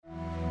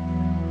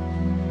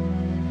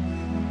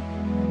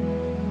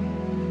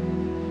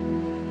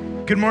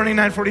Good morning,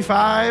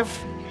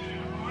 945.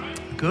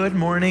 Good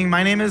morning.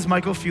 My name is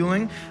Michael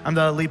Fueling. I'm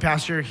the lead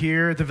pastor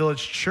here at the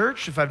Village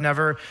Church. If I've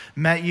never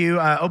met you,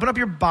 open up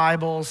your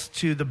Bibles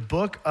to the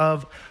book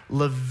of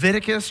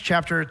Leviticus,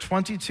 chapter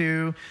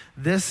 22.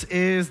 This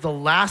is the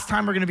last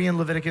time we're going to be in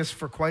Leviticus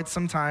for quite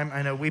some time.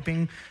 I know,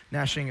 weeping,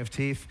 gnashing of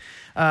teeth.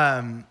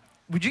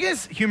 Would you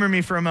guys humor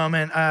me for a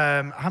moment?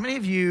 How many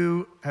of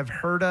you have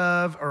heard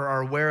of or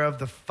are aware of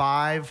the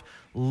 5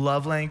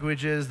 Love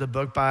Languages, the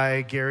book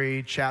by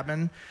Gary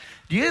Chapman?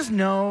 Do you guys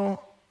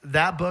know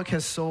that book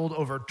has sold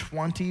over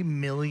 20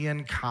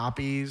 million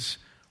copies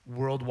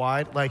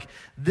worldwide? Like,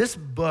 this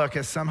book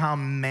has somehow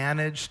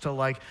managed to,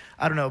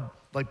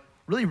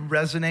 really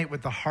resonate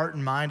with the heart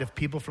and mind of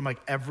people from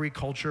every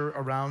culture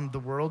around the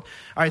world.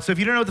 All right, so if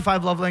you don't know what the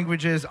 5 love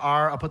languages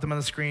are, I'll put them on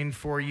the screen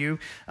for you.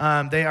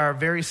 They are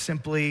very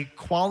simply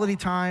quality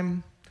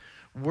time,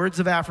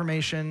 words of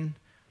affirmation,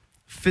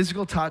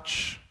 physical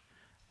touch,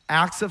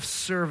 acts of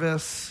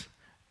service,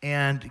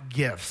 and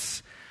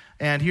gifts.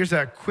 And here's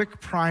a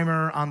quick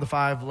primer on the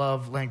 5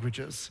 love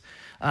languages.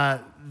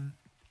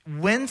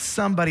 When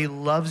somebody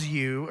loves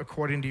you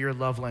according to your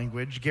love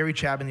language, Gary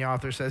Chapman, the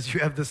author, says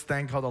you have this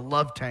thing called a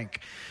love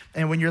tank.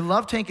 And when your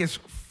love tank is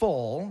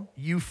full,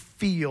 you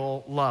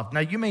feel loved.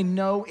 Now, you may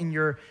know in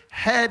your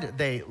head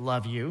they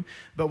love you,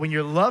 but when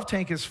your love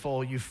tank is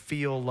full, you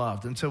feel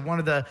loved. And so one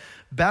of the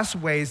best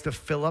ways to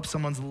fill up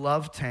someone's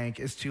love tank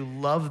is to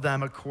love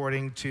them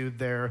according to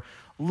their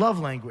love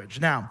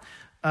language. Now,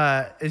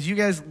 as you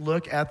guys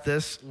look at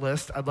this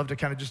list, I'd love to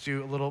kind of just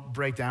do a little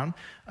breakdown.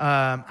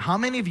 How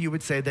many of you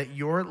would say that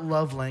your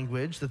love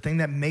language, the thing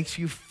that makes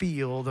you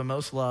feel the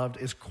most loved,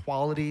 is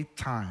quality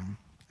time?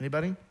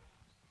 Anybody?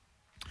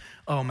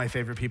 Oh, my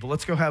favorite people.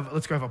 Let's go have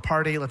a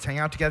party. Let's hang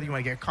out together. You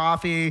want to get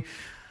coffee?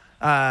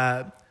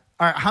 All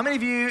right. How many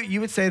of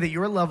you would say that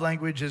your love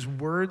language is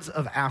words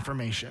of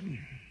affirmation?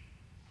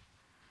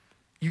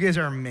 You guys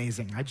are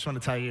amazing. I just want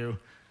to tell you,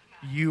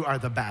 you are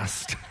the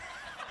best.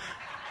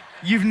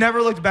 You've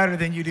never looked better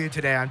than you do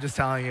today. I'm just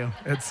telling you.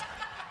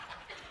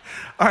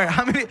 All right.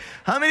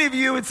 How many of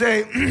you would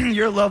say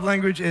your love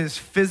language is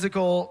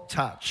physical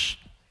touch?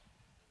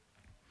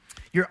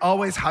 You're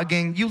always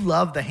hugging. You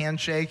love the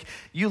handshake.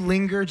 You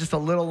linger just a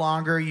little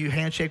longer. You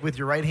handshake with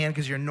your right hand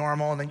because you're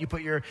normal, and then you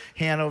put your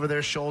hand over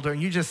their shoulder,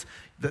 and you just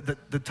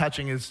the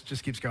touching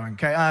just keeps going.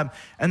 Okay.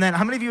 And then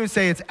how many of you would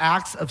say it's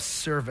acts of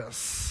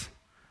service?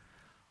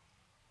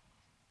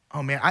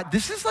 Oh man,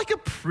 this is like a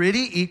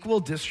pretty equal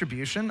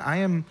distribution. I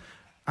am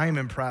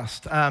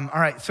impressed. All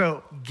right,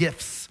 so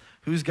gifts.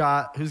 Who's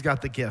got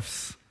the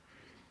gifts?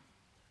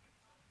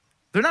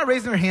 They're not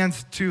raising their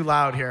hands too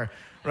loud here,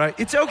 right?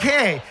 It's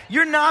okay.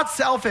 You're not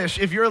selfish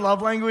if your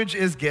love language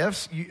is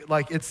gifts.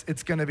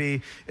 It's gonna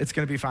be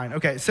fine.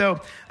 Okay,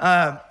 so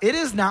it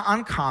is not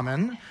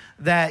uncommon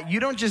that you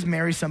don't just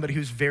marry somebody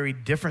who's very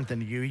different than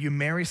you. You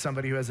marry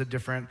somebody who has a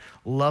different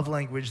love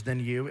language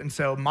than you. And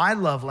so my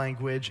love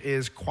language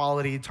is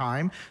quality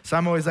time. So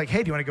I'm always like,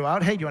 hey, do you want to go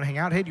out? Hey, do you want to hang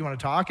out? Hey, do you want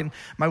to talk? And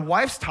my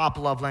wife's top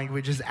love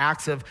language is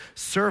acts of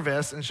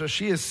service. And so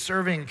she is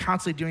serving,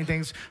 constantly doing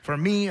things for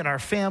me and our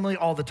family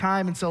all the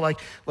time. And so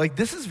like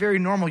this is very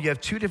normal. You have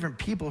 2 different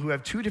people who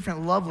have 2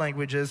 different love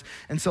languages.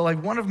 And so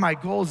one of my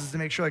goals is to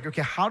make sure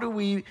okay, how do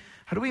we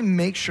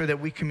make sure that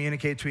we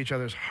communicate to each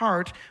other's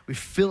heart, we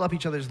fill up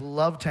each other's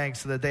love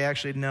tanks so that they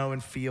actually know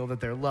and feel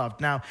that they're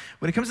loved? Now,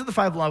 when it comes to the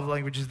 5 love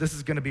languages, this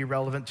is going to be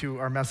relevant to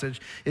our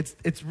message.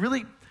 It's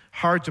really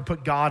hard to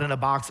put God in a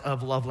box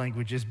of love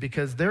languages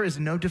because there is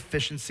no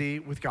deficiency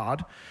with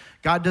God.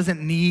 God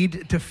doesn't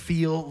need to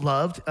feel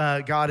loved.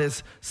 God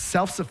is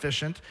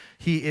self-sufficient.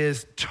 He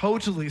is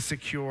totally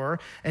secure,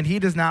 and he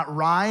does not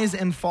rise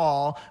and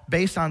fall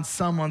based on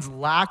someone's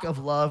lack of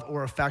love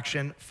or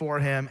affection for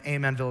him.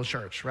 Amen, Village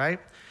Church, right?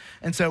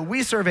 And so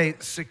we serve a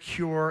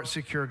secure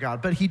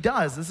God. But he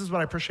does, this is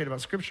what I appreciate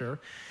about Scripture,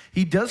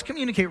 he does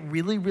communicate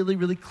really, really,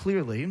 really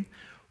clearly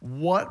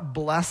what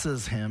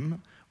blesses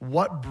him,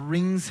 what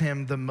brings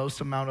him the most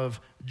amount of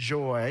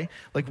joy,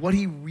 what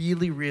he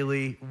really,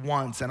 really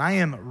wants. And I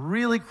am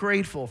really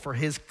grateful for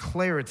his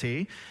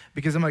clarity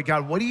because I'm like,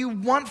 God, what do you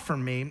want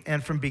from me?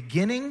 And from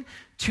beginning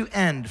to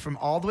end, from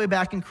all the way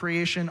back in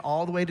creation,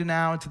 all the way to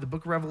now into the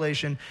book of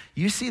Revelation,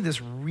 you see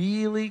this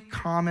really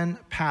common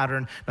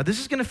pattern. Now, this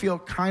is going to feel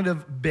kind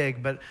of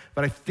big, but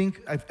I think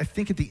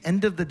at the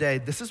end of the day,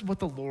 this is what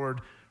the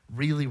Lord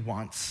really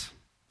wants.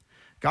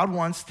 God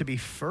wants to be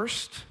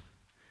first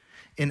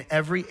in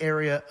every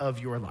area of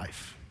your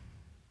life.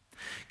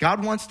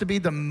 God wants to be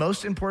the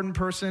most important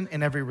person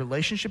in every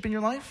relationship in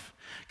your life.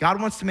 God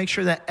wants to make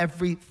sure that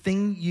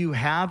everything you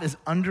have is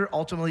under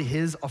ultimately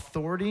his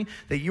authority,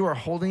 that you are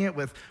holding it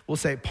with, we'll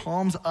say,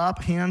 palms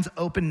up, hands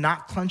open,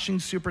 not clenching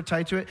super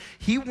tight to it.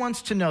 He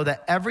wants to know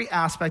that every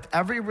aspect,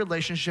 every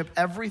relationship,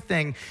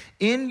 everything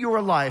in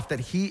your life,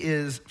 that he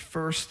is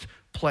first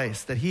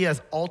place, that he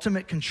has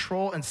ultimate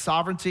control and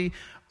sovereignty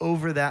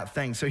over that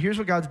thing. So here's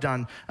what God's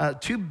done.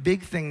 2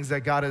 big things that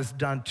God has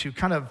done to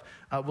kind of,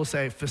 we'll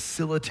say,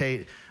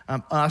 facilitate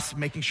us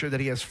making sure that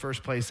he has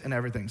first place in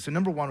everything. So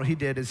number 1, what he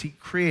did is he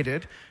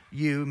created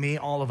you, me,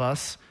 all of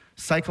us,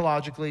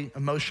 psychologically,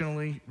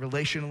 emotionally,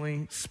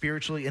 relationally,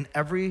 spiritually, in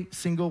every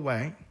single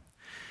way,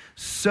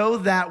 so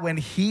that when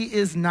he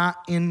is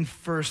not in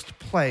first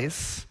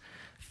place,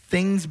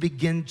 things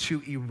begin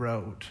to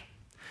erode.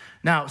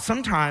 Now,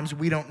 sometimes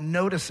we don't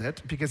notice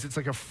it because it's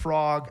like a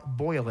frog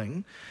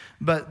boiling,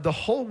 but the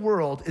whole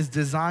world is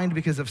designed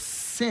because of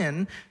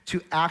sin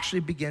to actually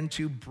begin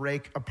to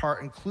break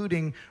apart,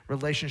 including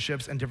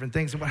relationships and different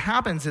things. And what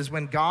happens is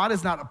when God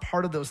is not a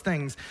part of those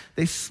things,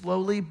 they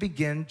slowly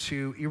begin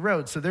to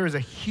erode. So there is a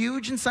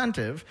huge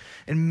incentive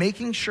in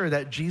making sure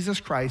that Jesus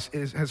Christ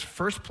has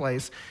first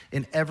place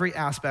in every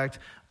aspect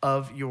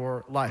of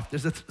your life.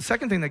 There's a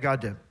second thing that God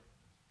did.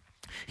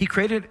 He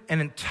created an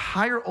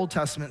entire Old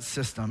Testament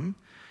system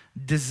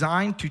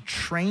designed to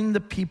train the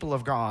people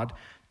of God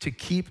to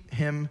keep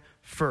him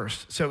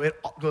first. So it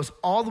goes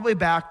all the way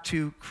back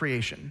to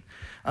creation.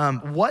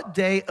 What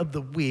day of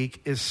the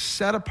week is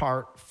set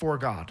apart for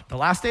God? The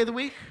last day of the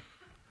week?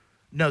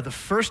 No, the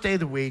first day of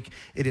the week,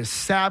 it is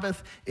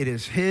Sabbath, it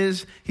is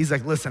his. He's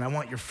like, listen, I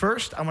want your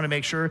first. I want to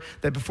make sure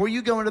that before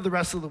you go into the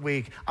rest of the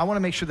week, I want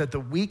to make sure that the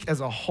week as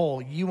a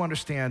whole, you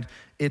understand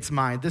it's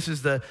mine. This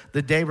is the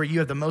day where you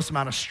have the most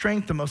amount of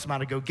strength, the most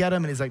amount to go get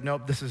him. And he's like,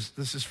 nope, this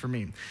is for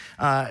me.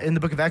 In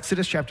the book of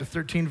Exodus, chapter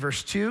 13,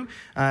 verse 2,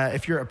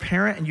 if you're a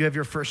parent and you have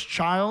your first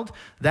child,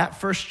 that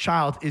first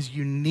child is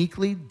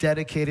uniquely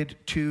dedicated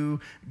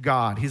to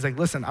God. He's like,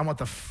 listen, I want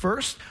the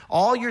first,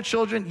 all your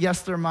children,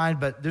 yes, they're mine,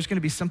 but there's going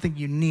to be something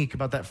unique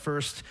about that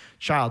first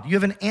child. You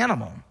have an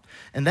animal,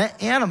 and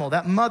that animal,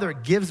 that mother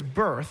gives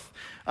birth.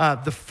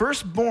 The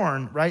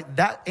firstborn, right,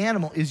 that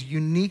animal is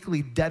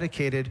uniquely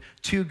dedicated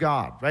to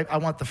God, right? I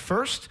want the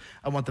first,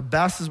 I want the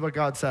best is what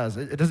God says.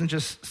 It doesn't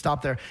just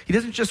stop there. He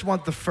doesn't just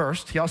want the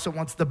first, he also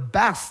wants the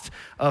best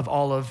of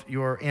all of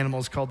your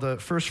animals called the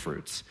first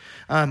fruits.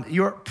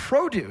 Your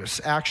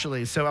produce,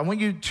 actually, so I want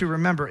you to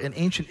remember in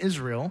ancient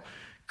Israel,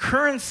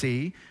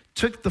 currency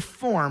took the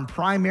form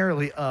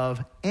primarily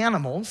of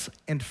animals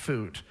and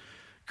food.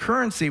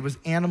 Currency was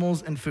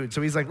animals and food.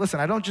 So he's like, listen,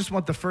 I don't just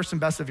want the first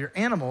and best of your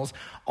animals.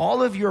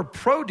 All of your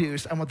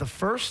produce, I want the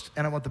first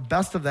and I want the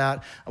best of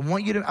that. I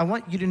want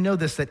you to know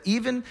this, that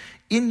even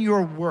in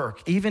your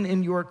work, even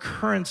in your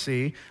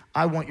currency,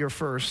 I want your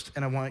first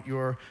and I want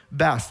your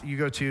best. You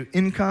go to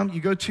income,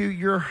 you go to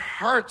your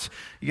heart.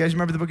 You guys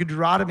remember the book of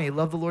Deuteronomy,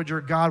 love the Lord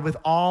your God with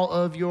all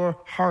of your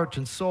heart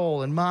and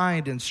soul and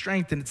mind and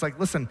strength. And it's like,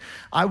 listen,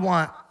 I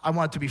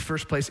want to be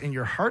first place in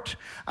your heart.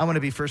 I want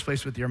to be first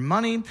place with your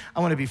money. I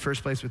want to be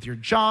first place with your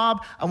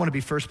job. I want to be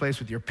first place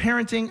with your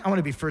parenting. I want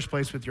to be first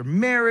place with your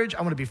marriage.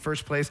 I want to be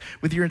first place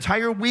with your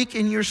entire week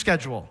in your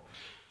schedule.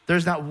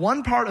 There's not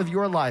one part of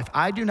your life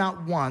I do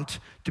not want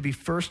to be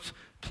first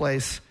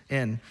place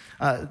in.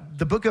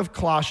 The book of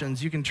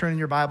Colossians, you can turn in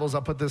your Bibles.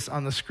 I'll put this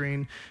on the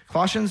screen.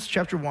 Colossians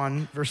chapter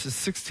 1, verses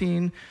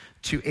 16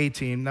 to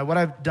 18. Now, what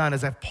I've done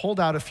is I've pulled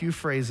out a few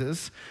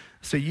phrases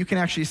so you can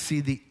actually see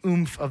the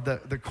oomph of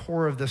the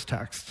core of this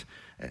text.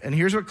 And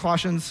here's what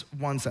Colossians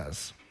 1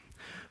 says.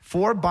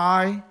 For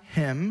by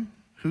him,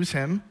 who's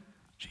him?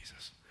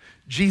 Jesus.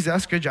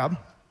 Jesus, good job.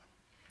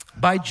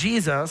 By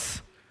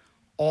Jesus,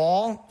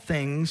 all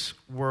things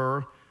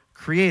were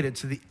created.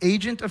 So the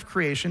agent of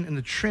creation in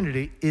the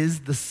Trinity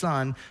is the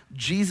Son.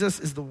 Jesus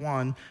is the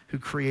one who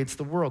creates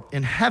the world.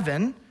 In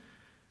heaven,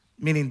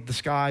 meaning the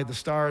sky, the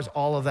stars,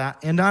 all of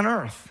that, and on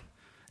earth.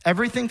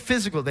 Everything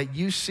physical that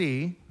you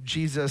see,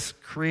 Jesus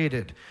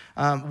created.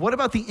 What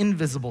about the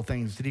invisible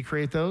things? Did he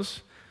create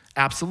those?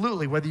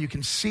 Absolutely. Whether you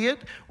can see it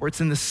or it's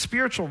in the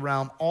spiritual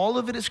realm, all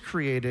of it is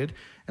created.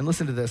 And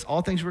listen to this.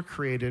 All things were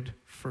created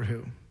for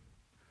who?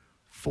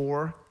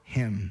 For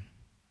him.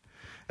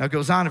 Now it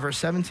goes on in verse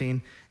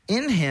 17.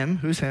 In him,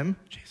 who's him?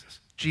 Jesus.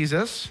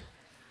 Jesus,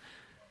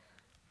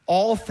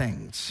 all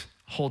things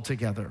hold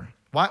together.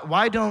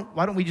 Why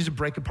don't we just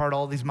break apart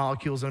all these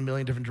molecules in a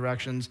million different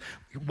directions?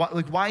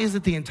 Why is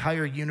it the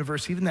entire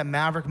universe, even that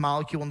maverick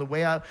molecule in the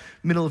way out,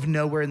 middle of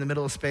nowhere in the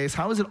middle of space,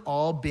 how is it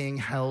all being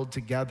held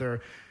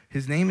together?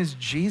 His name is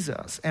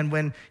Jesus. And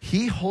when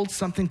he holds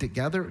something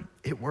together,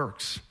 it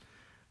works.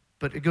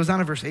 But it goes on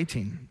in verse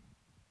 18.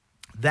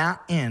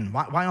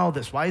 Why all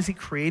this? Why is he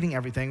creating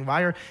everything?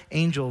 Why are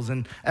angels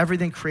and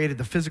everything created,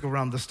 the physical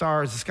realm, the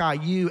stars, the sky,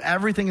 you,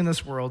 everything in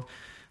this world,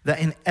 that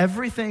in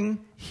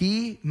everything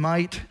he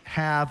might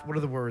have, what are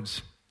the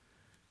words?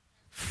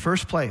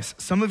 First place.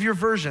 Some of your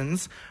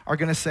versions are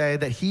going to say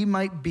that he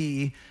might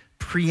be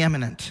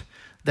preeminent,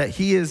 that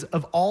he is,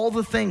 of all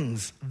the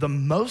things, the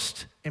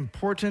most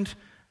important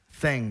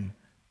thing,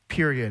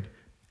 period.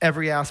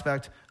 Every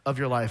aspect of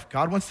your life.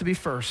 God wants to be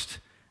first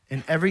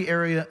in every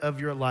area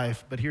of your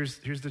life, but here's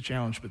the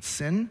challenge. But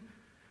sin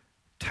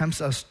tempts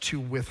us to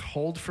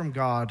withhold from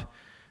God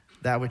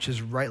that which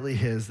is rightly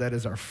his. That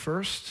is our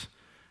first,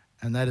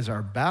 and that is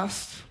our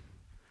best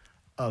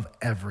of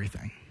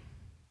everything.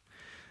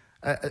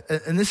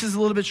 And this is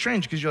a little bit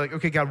strange because you're like,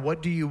 okay, God,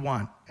 what do you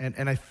want?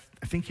 And I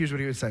think here's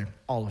what he would say.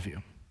 All of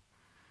you.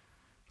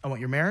 I want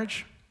your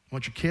marriage. I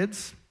want your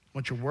kids. I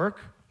want your work.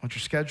 I want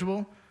your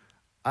schedule.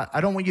 I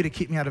don't want you to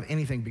keep me out of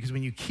anything because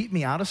when you keep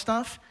me out of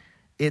stuff,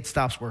 it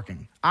stops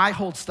working. I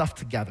hold stuff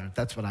together.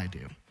 That's what I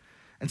do.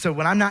 And so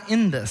when I'm not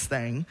in this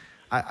thing,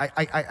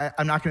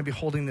 I'm not going to be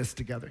holding this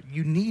together.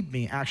 You need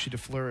me actually to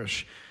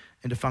flourish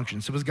and to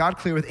function. So was God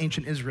clear with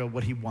ancient Israel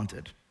what he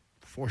wanted?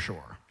 For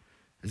sure.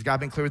 Has God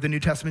been clear with the New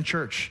Testament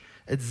church?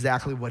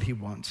 Exactly what he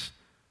wants,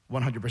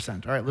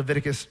 100%. All right,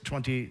 Leviticus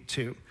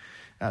 22.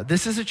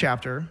 This is a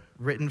chapter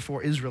written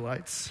for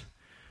Israelites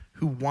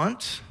who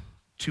want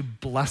to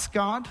bless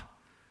God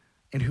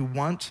and who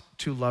want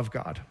to love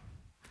God.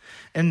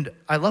 And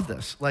I love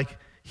this. Like,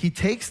 he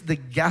takes the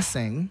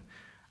guessing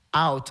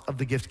out of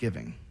the gift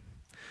giving.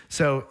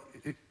 So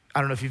I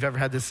don't know if you've ever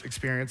had this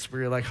experience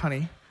where you're like,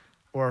 honey,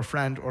 or a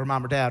friend, or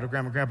mom or dad, or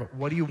grandma or grandpa,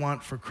 what do you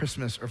want for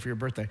Christmas or for your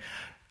birthday?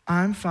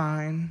 I'm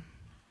fine.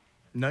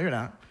 No, you're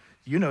not.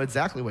 You know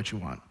exactly what you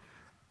want.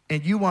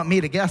 And you want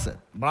me to guess it,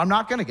 but I'm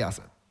not gonna guess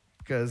it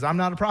because I'm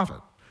not a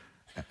prophet.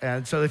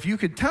 And so if you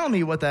could tell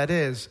me what that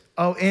is,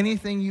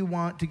 anything you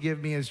want to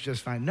give me is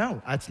just fine.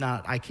 No, that's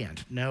not, I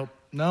can't. Nope,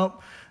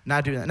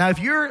 not doing that. Now, if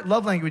your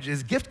love language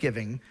is gift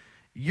giving,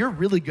 you're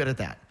really good at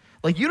that.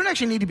 Like, you don't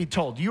actually need to be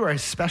told. You are a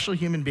special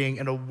human being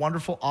and a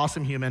wonderful,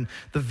 awesome human.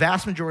 The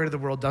vast majority of the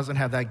world doesn't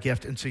have that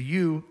gift. And so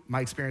you,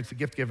 my experience, the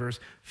gift givers,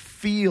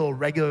 feel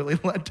regularly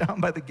let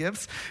down by the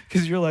gifts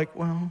because you're like,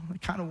 well, I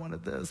kind of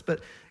wanted this.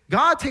 But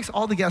God takes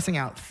all the guessing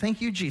out.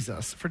 Thank you,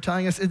 Jesus, for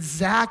telling us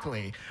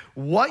exactly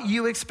what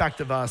you expect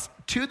of us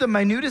to the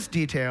minutest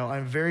detail.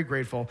 I'm very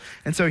grateful.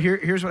 And so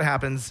here's what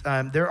happens.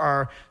 There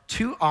are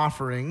 2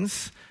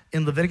 offerings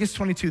in Leviticus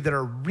 22 that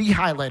are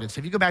re-highlighted. So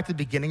if you go back to the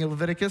beginning of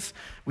Leviticus,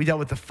 we dealt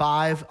with the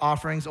 5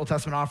 offerings, Old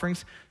Testament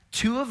offerings.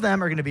 2 of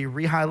them are going to be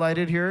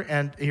re-highlighted here,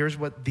 and here's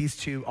what these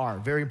 2 are.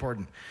 Very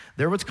important.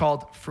 They're what's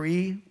called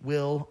free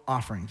will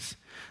offerings.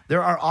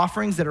 There are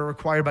offerings that are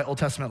required by Old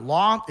Testament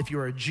law. If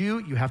you're a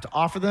Jew, you have to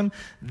offer them.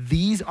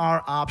 These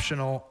are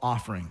optional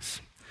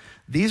offerings.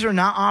 These are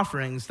not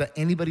offerings that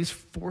anybody's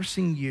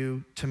forcing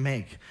you to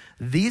make.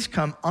 These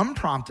come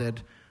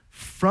unprompted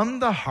from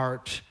the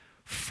heart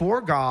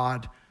for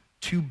God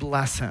to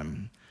bless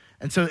him.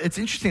 And so it's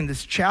interesting,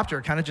 this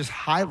chapter kind of just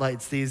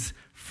highlights these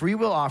free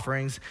will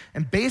offerings.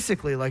 And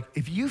basically, like,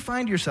 if you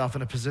find yourself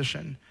in a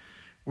position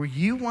where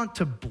you want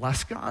to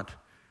bless God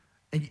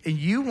and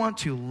you want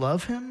to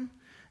love him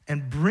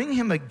and bring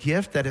him a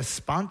gift that is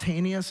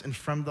spontaneous and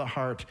from the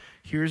heart,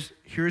 here's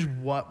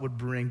what would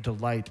bring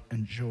delight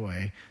and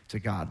joy to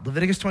God.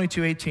 Leviticus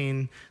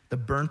 22:18, the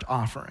burnt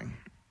offering.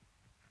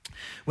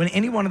 When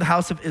anyone of the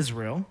house of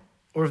Israel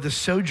or of the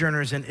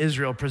sojourners in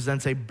Israel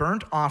presents a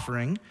burnt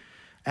offering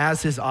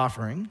as his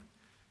offering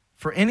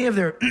for any of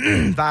their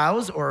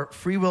vows or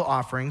free will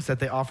offerings that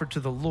they offer to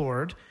the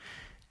Lord,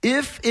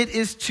 if it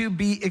is to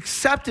be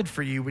accepted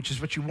for you, which is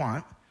what you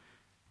want,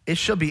 it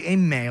shall be a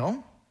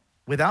male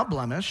without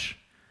blemish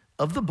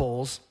of the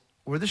bulls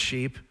or the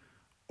sheep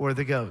or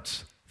the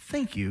goats.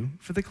 Thank you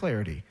for the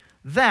clarity.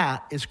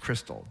 That is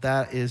crystal.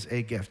 That is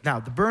a gift. Now,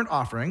 the burnt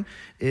offering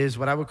is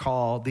what I would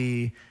call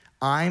the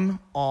I'm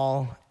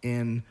all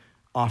in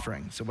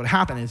offering. So what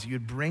happened is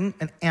you'd bring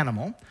an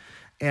animal,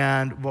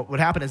 and what would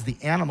happen is the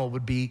animal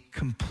would be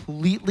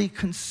completely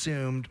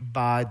consumed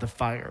by the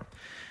fire.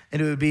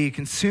 And it would be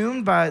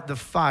consumed by the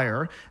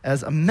fire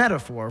as a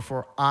metaphor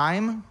for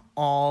I'm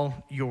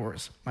all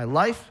yours. My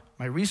life,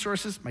 my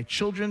resources, my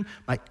children,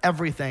 my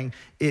everything,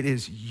 it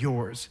is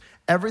yours.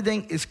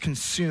 Everything is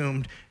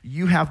consumed.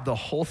 You have the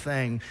whole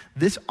thing.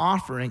 This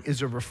offering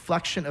is a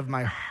reflection of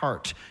my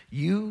heart.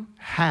 You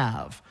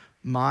have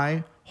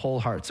my whole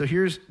heart. So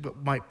here's what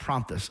might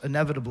prompt this.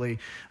 Inevitably,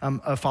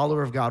 a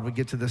follower of God would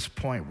get to this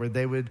point where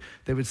they would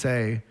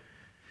say,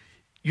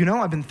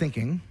 I've been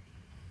thinking,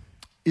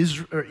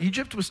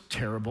 Egypt was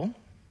terrible,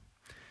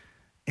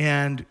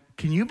 and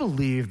can you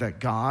believe that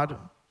God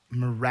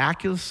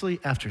miraculously,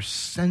 after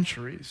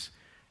centuries,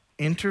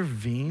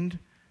 intervened,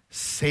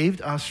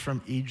 saved us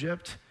from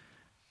Egypt,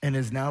 and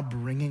is now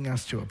bringing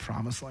us to a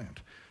promised land?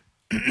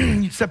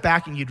 You'd step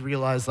back and you'd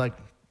realize, like,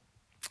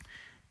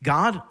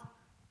 God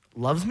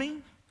loves me.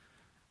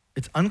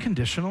 It's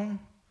unconditional.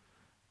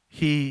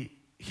 He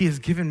has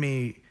given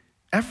me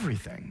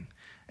everything.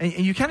 And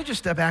you kind of just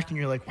step back and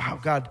you're like, wow,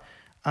 God,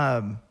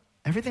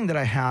 everything that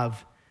I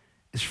have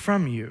is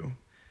from you.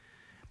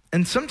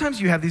 And sometimes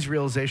you have these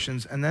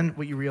realizations, and then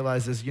what you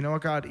realize is, you know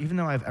what, God, even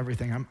though I have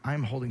everything,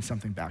 I'm holding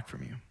something back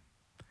from you.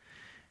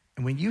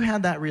 And when you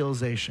had that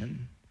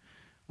realization,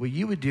 what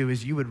you would do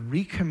is you would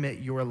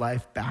recommit your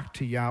life back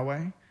to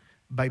Yahweh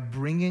by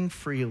bringing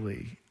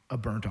freely a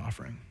burnt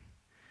offering.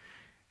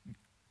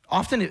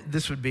 Often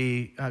this would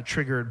be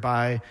triggered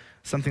by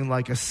something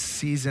like a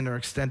season or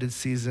extended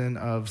season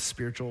of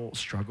spiritual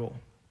struggle.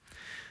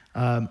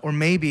 Or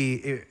maybe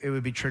it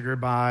would be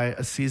triggered by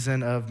a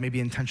season of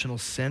maybe intentional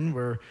sin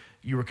where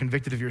you were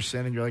convicted of your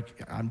sin and you're like,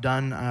 I'm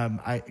done.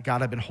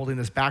 God, I've been holding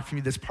this back from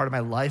you. This part of my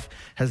life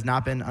has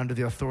not been under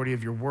the authority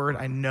of your word.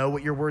 I know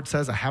what your word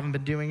says. I haven't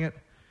been doing it.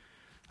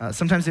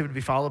 Sometimes it would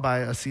be followed by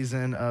a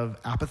season of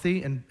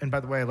apathy. And by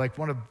the way, like,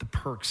 one of the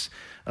perks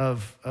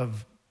of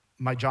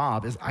my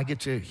job is I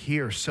get to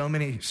hear so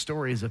many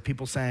stories of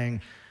people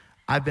saying,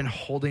 I've been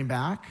holding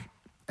back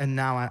and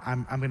now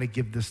I'm going to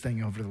give this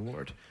thing over to the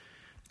Lord.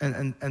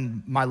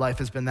 And my life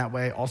has been that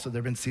way. Also, there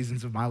have been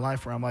seasons of my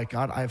life where I'm like,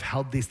 God, I've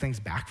held these things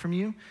back from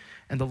you.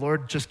 And the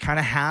Lord just kind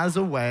of has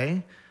a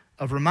way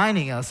of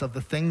reminding us of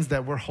the things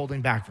that we're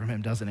holding back from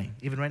him, doesn't he?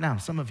 Even right now,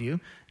 some of you,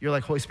 you're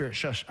like, Holy Spirit,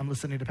 shush, I'm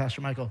listening to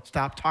Pastor Michael.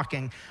 Stop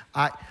talking.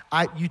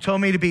 You told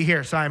me to be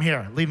here, so I'm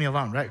here. Leave me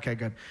alone, right? Okay,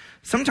 good.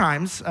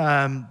 Sometimes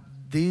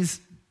these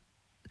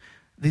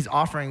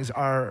offerings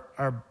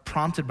are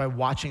prompted by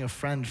watching a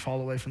friend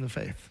fall away from the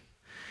faith.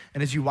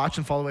 And as you watch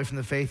them fall away from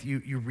the faith,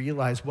 you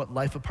realize what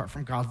life apart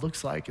from God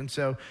looks like. And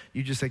so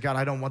you just say, God,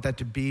 I don't want that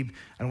to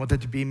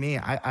be me.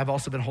 I've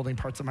also been holding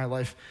parts of my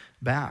life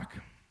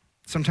back.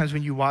 Sometimes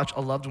when you watch a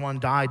loved one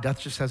die,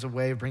 death just has a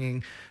way of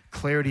bringing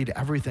clarity to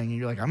everything. And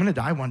you're like, I'm going to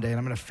die one day and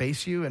I'm going to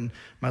face you, and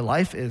my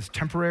life is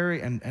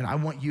temporary, and I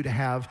want you to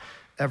have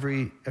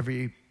every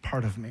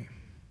part of me.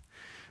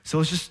 So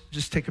let's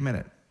just take a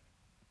minute.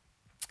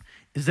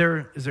 Is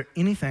there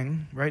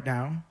anything right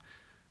now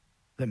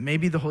that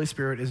maybe the Holy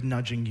Spirit is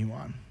nudging you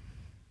on?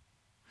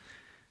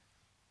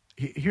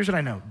 Here's what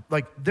I know.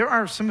 Like, there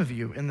are some of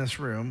you in this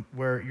room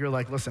where you're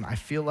like, listen, I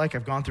feel like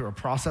I've gone through a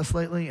process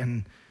lately,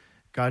 and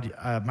God,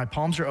 my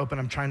palms are open.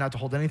 I'm trying not to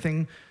hold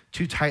anything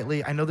too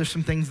tightly. I know there's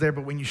some things there,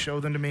 but when you show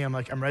them to me, I'm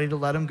like, I'm ready to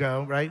let them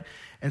go, right?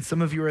 And some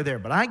of you are there.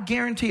 But I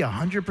guarantee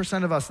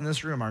 100% of us in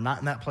this room are not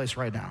in that place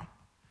right now.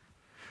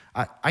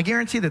 I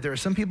guarantee that there are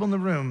some people in the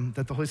room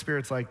that the Holy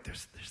Spirit's like,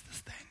 there's this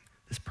thing,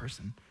 this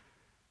person.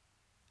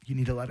 You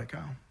need to let it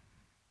go.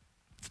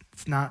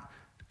 It's not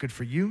good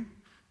for you.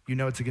 You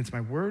know it's against my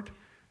word.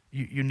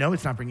 You know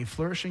it's not bringing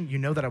flourishing. You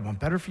know that I want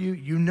better for you.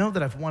 You know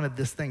that I've wanted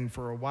this thing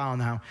for a while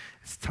now.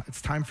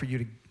 It's time for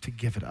you to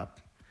give it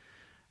up.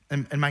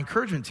 And my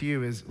encouragement to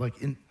you is,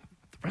 like, in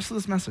the rest of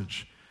this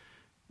message,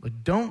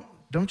 like, don't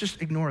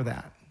just ignore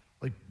that.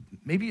 Like,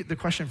 maybe the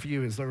question for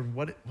you is, Lord,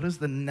 what is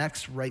the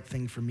next right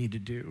thing for me to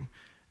do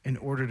in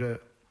order to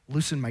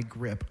loosen my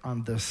grip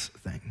on this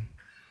thing?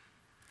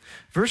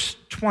 Verse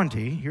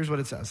 20, here's what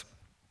it says.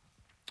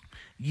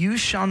 You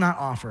shall not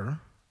offer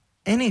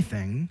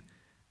anything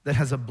that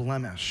has a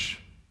blemish,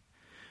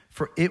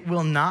 for it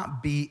will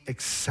not be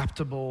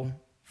acceptable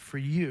for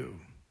you.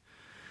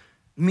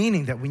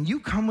 Meaning that when you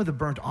come with a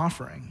burnt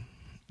offering,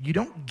 you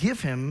don't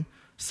give him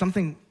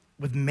something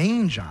with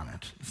mange on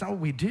it. That's not what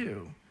we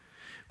do.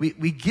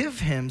 We give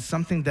him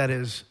something that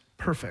is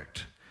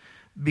perfect,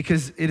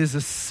 because it is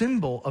a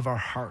symbol of our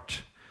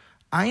heart.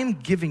 I am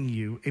giving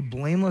you a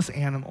blameless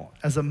animal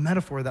as a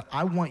metaphor that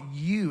I want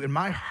you in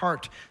my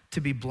heart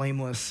to be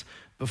blameless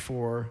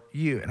before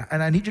you.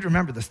 And I need you to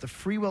remember this. The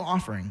free will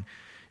offering,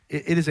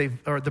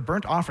 the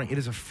burnt offering, it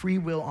is a free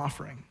will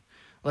offering.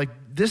 Like,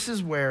 this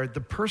is where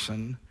the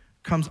person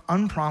comes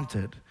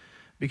unprompted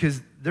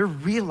because they're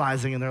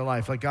realizing in their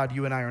life, like, God,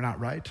 you and I are not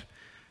right.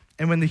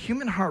 And when the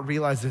human heart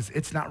realizes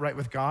it's not right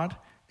with God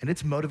and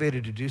it's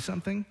motivated to do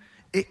something,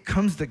 it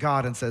comes to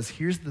God and says,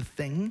 here's the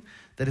thing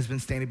that has been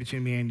standing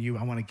between me and you.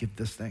 I want to give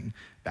this thing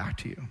back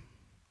to you.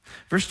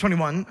 Verse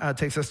 21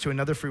 takes us to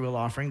another free will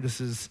offering.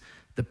 This is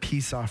the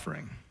peace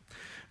offering.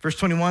 Verse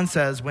 21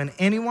 says, when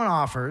anyone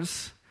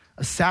offers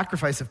a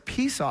sacrifice of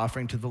peace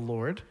offering to the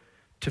Lord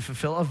to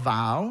fulfill a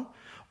vow,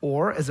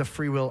 or as a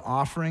free will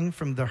offering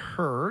from the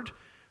herd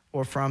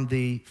or from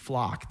the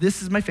flock.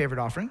 This is my favorite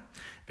offering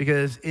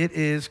because it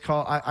is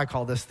called, I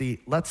call this the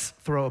let's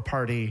throw a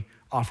party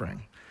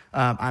offering.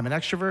 I'm an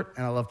extrovert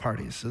and I love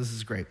parties, so this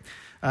is great.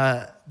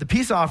 The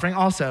peace offering,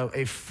 also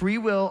a free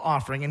will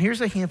offering. And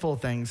here's a handful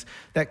of things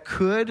that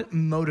could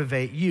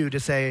motivate you to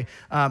say,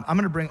 I'm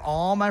going to bring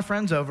all my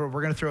friends over.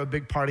 We're going to throw a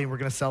big party. We're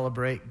going to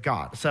celebrate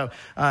God. So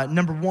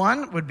number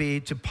one would be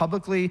to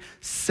publicly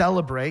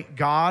celebrate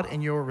God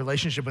and your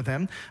relationship with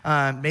him.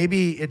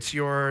 Maybe it's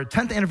your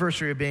 10th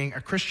anniversary of being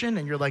a Christian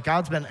and you're like,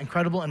 God's been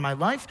incredible in my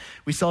life.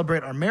 We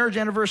celebrate our marriage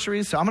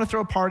anniversaries. So I'm going to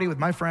throw a party with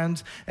my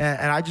friends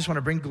and I just want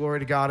to bring glory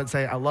to God and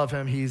say, I love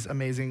him. He's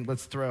amazing.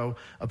 Let's throw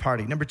a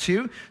party. Number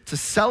two, to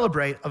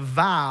celebrate a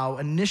vow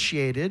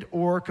initiated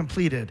or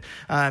completed.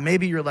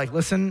 Maybe you're like,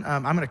 listen,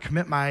 I'm going to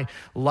commit my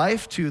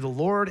life to the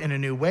Lord in a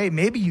new way.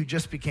 Maybe you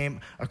just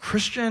became a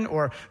Christian,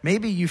 or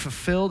maybe you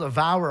fulfilled a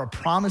vow or a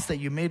promise that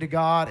you made to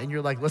God, and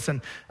you're like,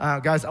 listen,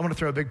 guys, I want to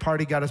throw a big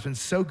party. God has been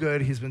so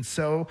good. He's been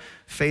so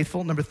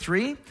faithful. Number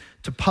three,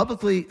 to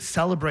publicly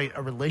celebrate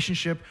a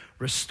relationship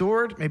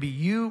restored. Maybe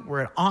you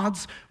were at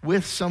odds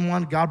with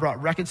someone. God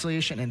brought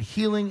reconciliation and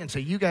healing. And so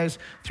you guys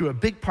threw a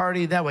big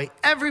party. That way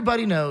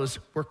everybody knows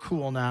we're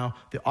cool now.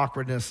 The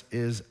awkwardness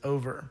is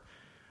over.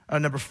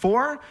 Number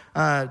four,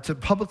 to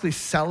publicly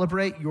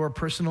celebrate your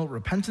personal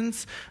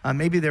repentance.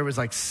 Maybe there was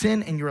like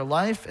sin in your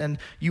life and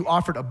you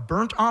offered a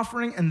burnt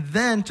offering, and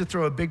then to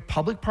throw a big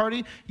public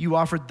party, you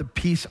offered the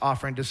peace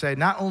offering to say,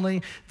 not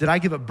only did I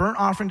give a burnt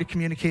offering to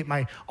communicate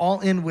my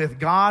all in with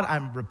God,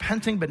 I'm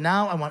repenting, but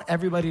now I want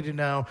everybody to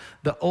know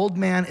the old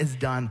man is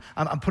done.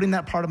 I'm putting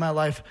that part of my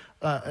life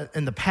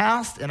in the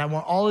past, and I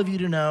want all of you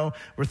to know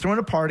we're throwing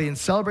a party in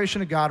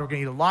celebration of God. We're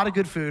going to eat a lot of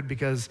good food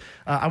because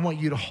I want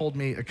you to hold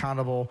me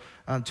accountable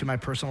to my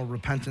personal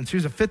repentance.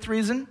 Here's a fifth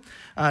reason.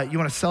 You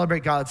want to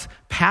celebrate God's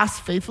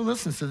past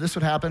faithfulness. And so this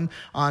would happen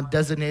on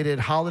designated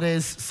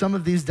holidays. Some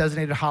of these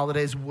designated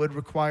holidays would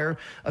require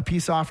a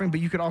peace offering,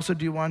 but you could also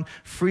do one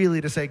freely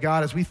to say,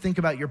 God, as we think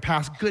about your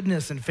past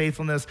goodness and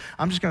faithfulness,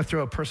 I'm just going to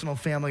throw a personal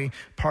family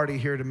party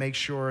here to make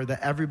sure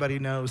that everybody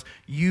knows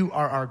you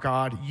are our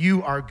God.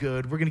 You are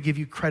good. We're going to give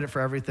you credit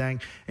for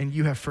everything, and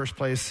you have first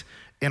place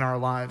in our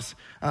lives.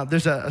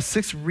 There's a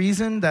sixth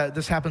reason that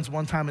this happens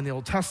one time in the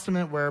Old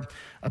Testament where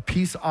a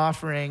peace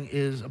offering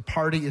a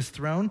party is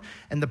thrown,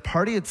 and the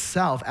party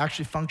itself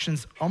actually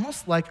functions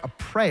almost like a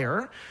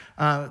prayer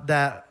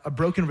that a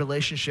broken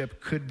relationship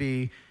could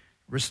be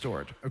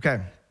restored. Okay,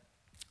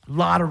 a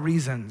lot of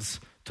reasons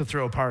to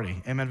throw a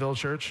party. Amen, Village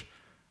Church?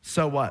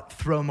 So what?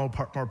 Throw more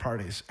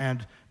parties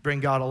and bring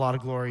God a lot of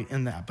glory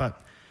in that.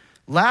 But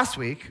last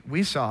week,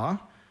 we saw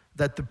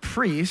that the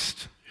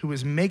priest who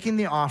was making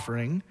the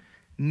offering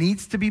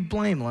needs to be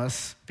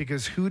blameless,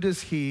 because who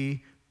does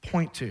he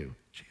point to?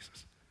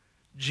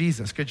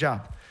 Jesus. Good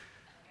job.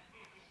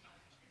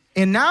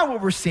 And now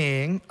what we're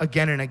seeing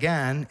again and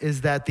again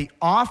is that the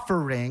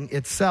offering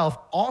itself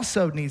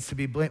also needs to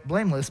be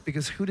blameless,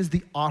 because who does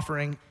the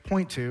offering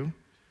point to?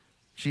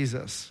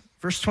 Jesus.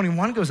 Verse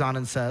 21 goes on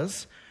and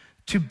says,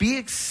 to be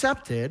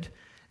accepted,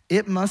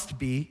 it must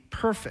be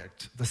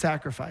perfect, the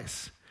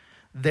sacrifice.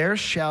 There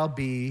shall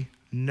be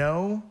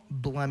no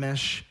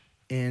blemish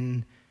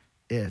in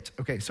it.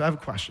 Okay, so I have a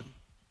question.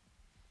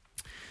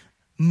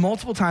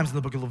 Multiple times in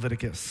the book of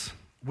Leviticus,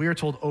 we are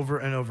told over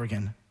and over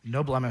again,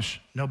 no blemish,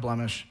 no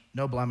blemish,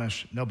 no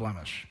blemish, no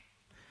blemish.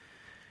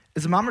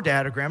 As a mom or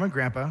dad or grandma and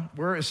grandpa,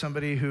 we're as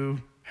somebody who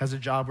has a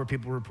job where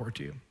people report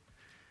to you.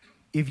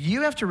 If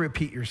you have to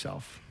repeat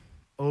yourself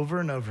over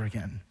and over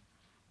again,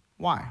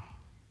 why?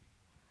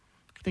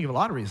 I can think of a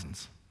lot of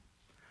reasons.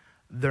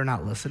 They're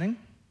not listening.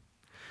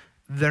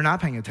 They're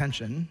not paying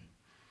attention.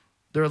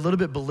 They're a little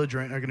bit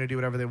belligerent and are going to do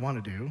whatever they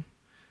want to do.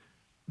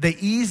 They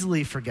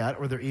easily forget,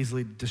 or they're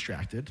easily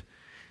distracted.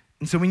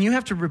 And so when you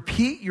have to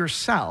repeat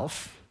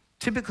yourself,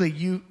 typically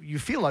you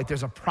feel like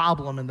there's a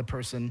problem in the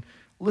person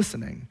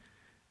listening.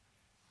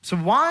 So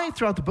why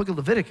throughout the book of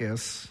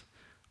Leviticus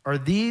are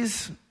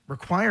these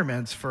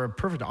requirements for a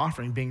perfect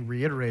offering being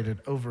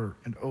reiterated over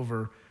and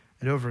over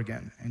and over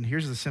again? And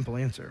here's the simple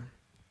answer.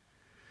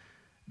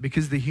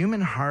 Because the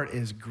human heart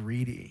is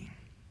greedy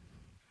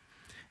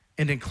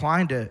and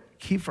inclined to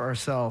keep for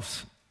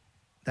ourselves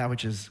that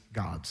which is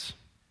God's.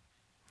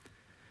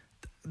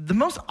 The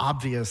most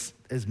obvious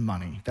is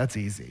money. That's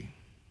easy.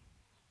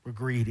 We're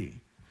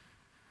greedy.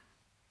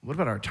 What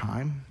about our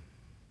time,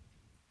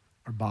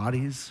 our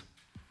bodies,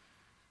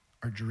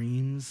 our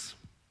dreams,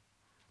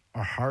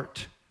 our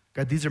heart?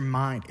 God, these are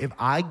mine. If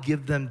I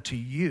give them to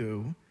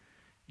you,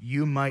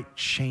 you might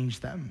change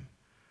them.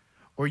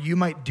 Or you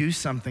might do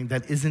something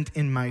that isn't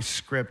in my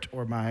script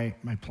or my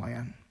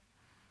plan.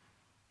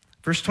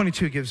 Verse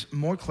 22 gives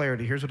more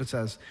clarity. Here's what it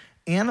says.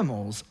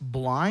 Animals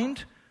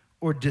blind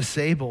or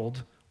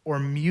disabled or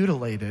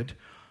mutilated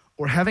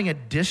or having a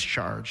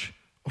discharge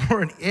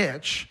or an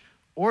itch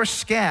or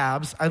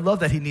scabs, I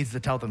love that he needs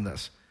to tell them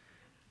this.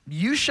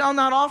 You shall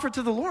not offer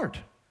to the Lord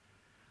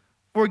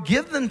or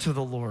give them to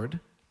the Lord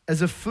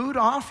as a food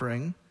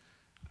offering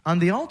on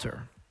the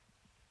altar.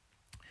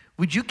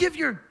 Would you give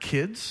your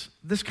kids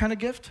this kind of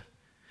gift?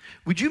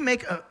 Would you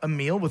make a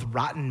meal with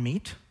rotten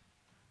meat?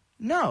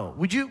 No.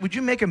 Would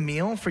you make a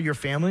meal for your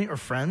family or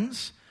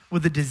friends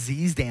with a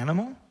diseased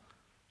animal?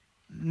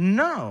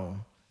 No.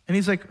 And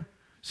he's like,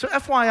 so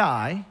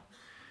FYI,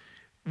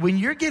 when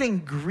you're getting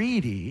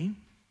greedy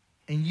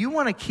and you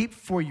want to keep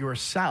for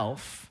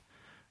yourself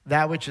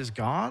that which is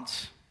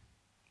God's,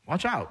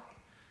 watch out.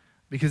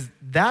 Because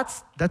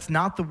that's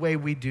not the way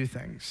we do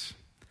things.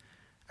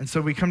 And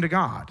so we come to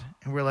God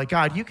and we're like,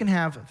 God, you can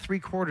have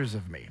 3/4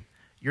 of me.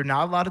 You're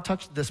not allowed to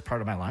touch this part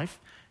of my life.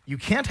 You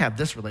can't have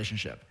this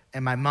relationship.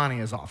 And my money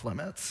is off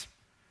limits.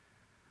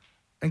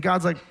 And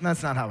God's like,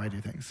 that's not how I do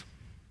things.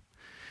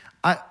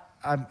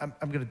 I'm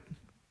going to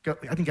go,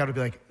 I think God would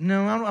be like,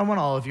 no, I want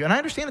all of you. And I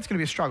understand it's going to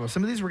be a struggle.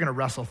 Some of these we're going to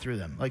wrestle through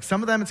them. Like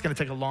some of them, it's going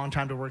to take a long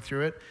time to work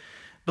through it.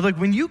 But like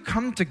when you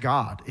come to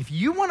God, if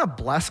you want to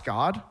bless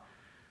God,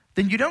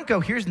 then you don't go,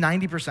 here's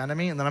 90% of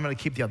me, and then I'm going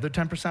to keep the other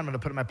 10%. I'm going to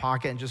put it in my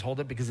pocket and just hold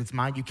it because it's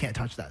mine. You can't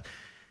touch that.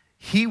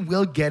 He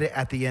will get it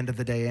at the end of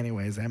the day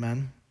anyways,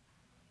 amen?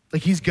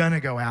 Like he's going to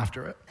go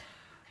after it.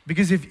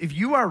 Because if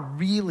you are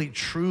really,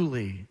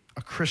 truly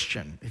a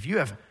Christian, if you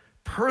have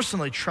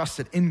personally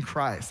trusted in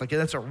Christ, like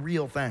that's a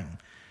real thing.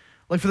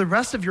 Like for the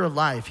rest of your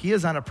life, he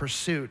is on a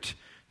pursuit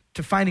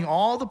to finding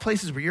all the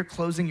places where you're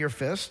closing your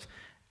fist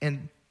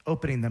and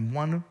opening them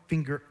one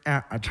finger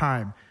at a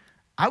time.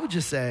 I would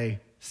just say,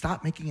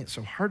 stop making it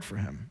so hard for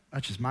him.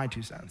 That's just my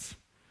 2 cents.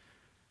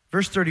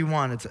 Verse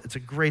 31, it's a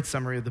great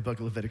summary of the book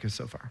of Leviticus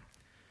so far.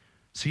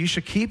 So you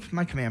shall keep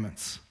my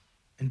commandments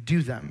and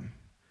do them.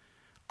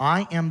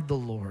 I am the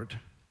Lord.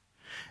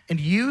 And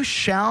you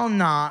shall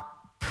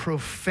not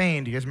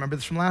profane. Do you guys remember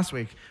this from last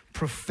week?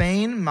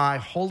 Profane my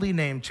holy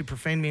name. To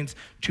profane means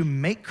to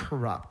make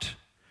corrupt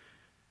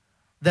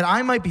that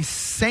I might be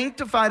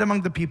sanctified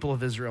among the people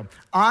of Israel.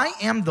 I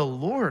am the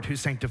Lord who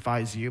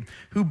sanctifies you,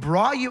 who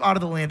brought you out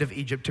of the land of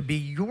Egypt to be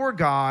your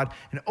God.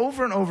 And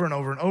over and over and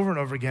over and over and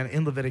over again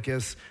in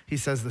Leviticus, he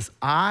says this,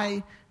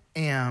 I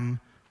am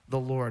the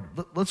Lord.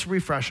 Let's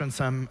refresh on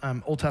some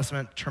Old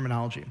Testament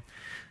terminology.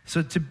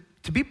 So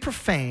to be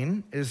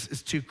profane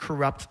is to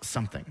corrupt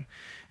something.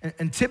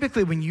 And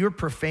typically when you're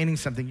profaning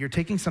something, you're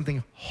taking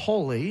something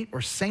holy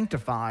or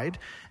sanctified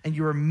and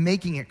you are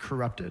making it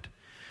corrupted.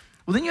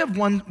 Well, then you have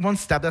one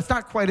step. That's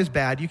not quite as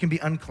bad. You can be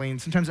unclean.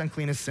 Sometimes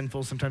unclean is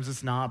sinful. Sometimes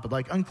it's not. But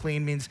like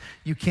unclean means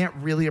you can't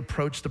really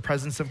approach the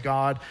presence of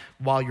God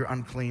while you're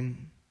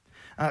unclean.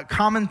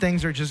 Common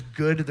things are just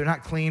good. They're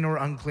not clean or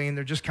unclean.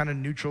 They're just kind of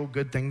neutral,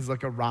 good things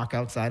like a rock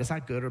outside. It's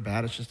not good or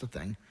bad. It's just a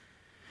thing.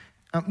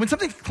 When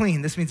something's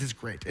clean, this means it's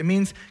great. It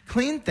means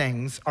clean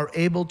things are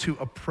able to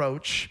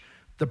approach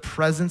the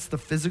presence, the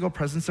physical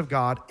presence of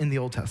God in the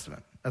Old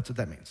Testament. That's what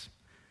that means.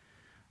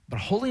 But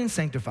holy and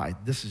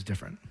sanctified, this is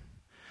different.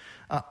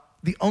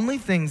 The only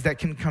things that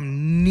can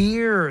come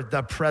near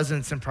the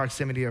presence and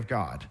proximity of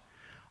God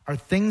are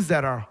things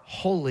that are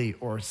holy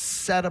or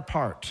set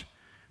apart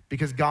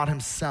because God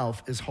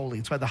himself is holy.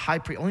 It's why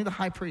only the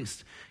high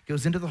priest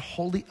goes into the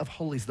Holy of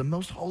Holies, the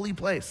most holy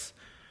place,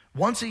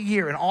 once a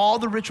year, and all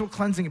the ritual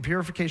cleansing and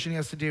purification he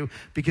has to do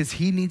because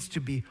he needs to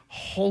be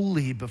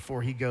holy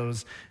before he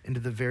goes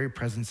into the very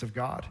presence of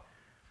God.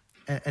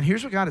 And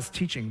here's what God is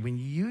teaching. When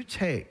you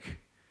take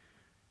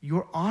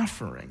your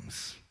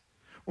offerings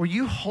or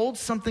you hold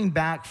something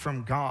back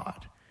from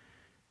God,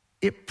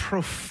 it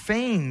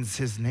profanes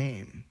his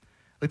name.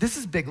 Like, this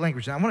is big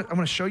language. And I want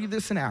to show you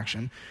this in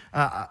action.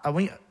 I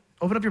want you to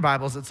open up your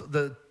Bibles. It's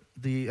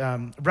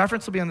the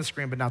reference will be on the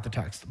screen, but not the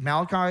text.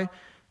 Malachi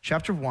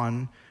chapter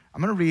 1.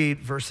 I'm going to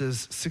read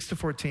verses 6 to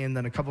 14,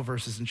 then a couple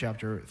verses in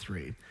chapter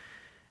 3.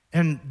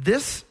 And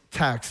this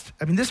text,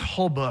 this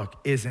whole book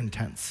is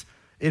intense.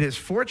 It is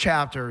 4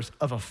 chapters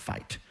of a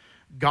fight.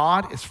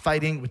 God is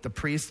fighting with the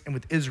priests and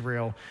with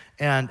Israel,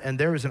 and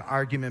there is an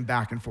argument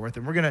back and forth.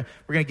 And we're gonna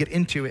get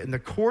into it. And the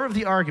core of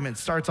the argument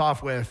starts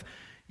off with,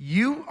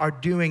 you are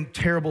doing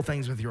terrible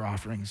things with your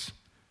offerings.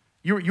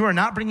 You are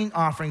not bringing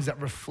offerings that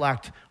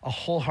reflect a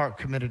whole heart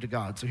committed to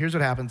God. So here's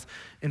what happens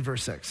in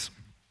verse 6.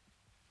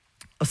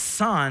 A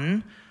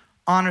son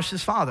honors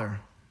his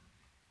father,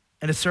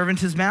 and a servant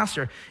his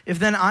master. If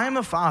then I am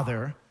a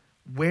father,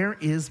 where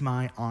is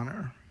my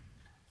honor?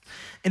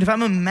 And if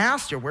I'm a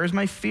master, where's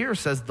my fear,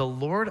 says the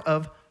Lord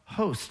of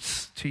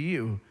hosts to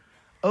you.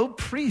 O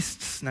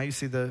priests, now you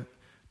see the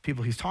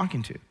people he's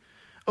talking to.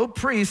 O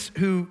priests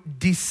who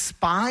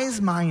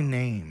despise my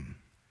name.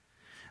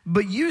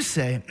 But you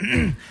say,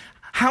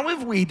 how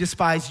have we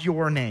despised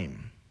your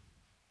name?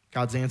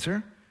 God's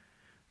answer,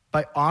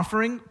 by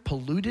offering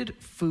polluted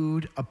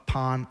food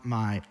upon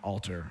my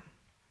altar.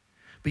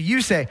 But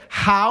you say,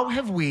 how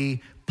have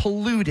we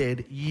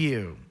polluted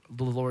you?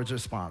 The Lord's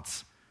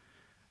response,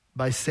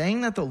 by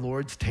saying that the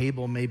Lord's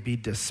table may be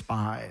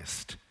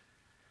despised.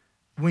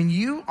 When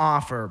you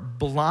offer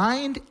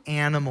blind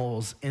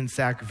animals in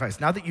sacrifice,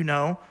 now that you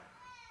know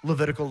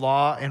Levitical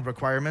law and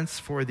requirements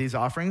for these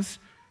offerings,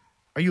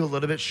 are you a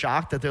little bit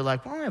shocked that they're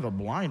like, well, I have a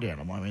blind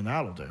animal.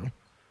 That'll do.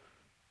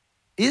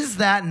 Is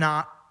that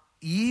not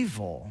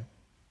evil?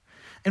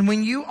 And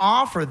when you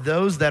offer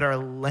those that are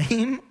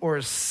lame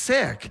or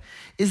sick,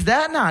 is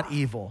that not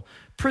evil?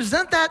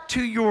 Present that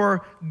to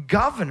your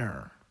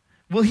governor.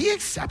 Will he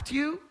accept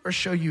you or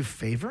show you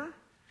favor?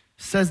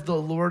 Says the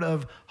Lord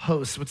of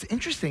hosts. What's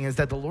interesting is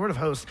that the Lord of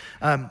hosts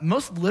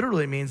most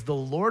literally means the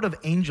Lord of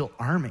angel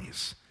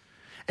armies.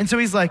 And so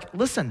he's like,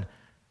 listen,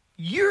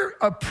 you're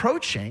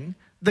approaching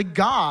the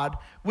God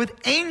with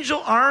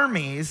angel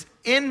armies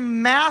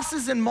in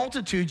masses and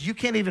multitudes you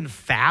can't even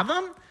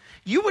fathom.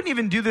 You wouldn't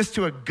even do this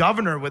to a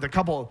governor with a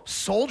couple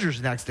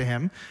soldiers next to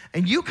him.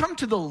 And you come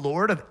to the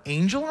Lord of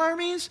angel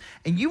armies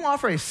and you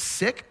offer a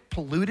sick,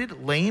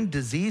 polluted, lame,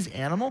 diseased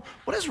animal.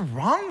 What is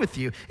wrong with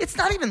you? It's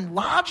not even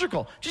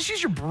logical. Just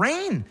use your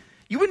brain.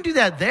 You wouldn't do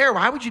that there.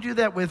 Why would you do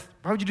that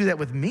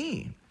with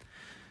me?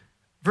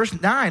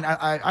 Verse 9,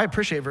 I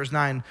appreciate verse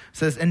 9,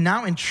 says, and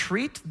now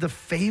entreat the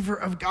favor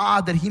of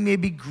God that he may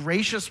be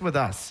gracious with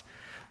us.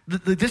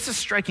 This is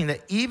striking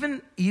that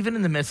even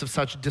in the midst of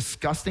such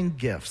disgusting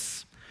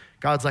gifts,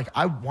 God's like,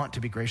 I want to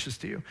be gracious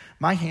to you.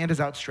 My hand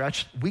is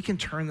outstretched. We can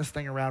turn this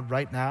thing around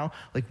right now.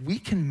 Like, we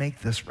can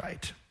make this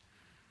right.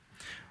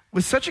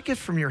 With such a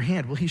gift from your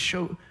hand, will he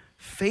show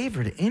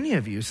favor to any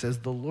of you, says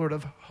the Lord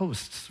of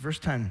hosts. Verse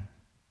 10.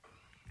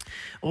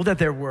 Oh, that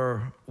there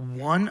were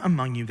one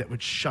among you that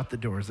would shut the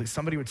doors. Like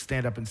somebody would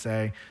stand up and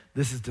say,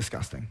 this is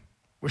disgusting.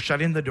 We're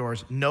shutting the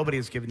doors. Nobody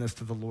is giving this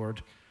to the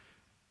Lord.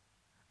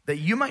 That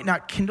you might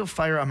not kindle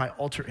fire on my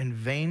altar in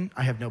vain.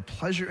 I have no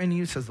pleasure in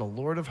you, says the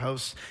Lord of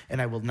hosts,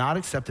 and I will not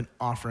accept an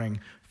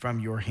offering from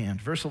your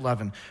hand. Verse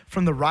 11,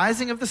 from the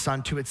rising of the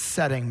sun to its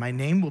setting, my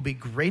name will be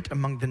great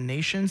among the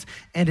nations,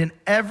 and in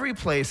every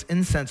place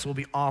incense will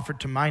be offered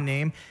to my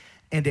name,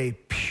 and a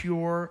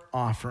pure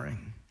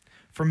offering.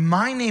 For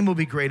my name will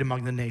be great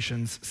among the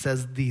nations,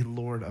 says the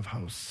Lord of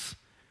hosts.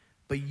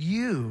 But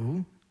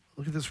you,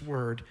 look at this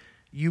word,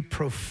 you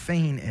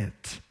profane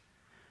it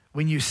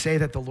when you say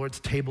that the Lord's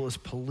table is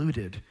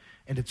polluted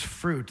and its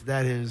fruit,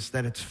 that is,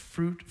 that its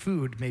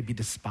food may be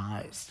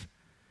despised.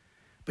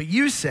 But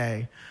you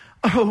say,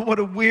 oh, what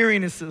a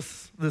weariness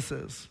this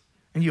is.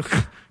 And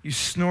you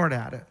snort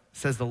at it,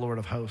 says the Lord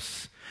of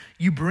hosts.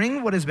 You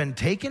bring what has been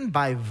taken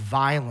by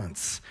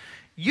violence.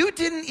 You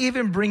didn't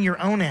even bring your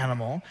own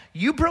animal.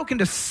 You broke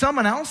into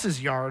someone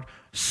else's yard,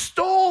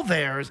 stole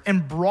theirs,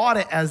 and brought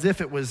it as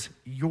if it was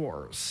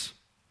yours.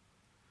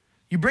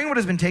 You bring what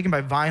has been taken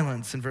by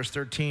violence in verse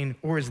 13,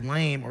 or is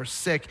lame or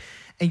sick,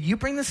 and you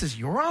bring this as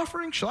your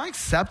offering? Shall I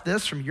accept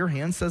this from your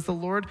hand, says the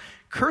Lord?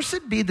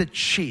 Cursed be the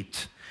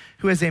cheat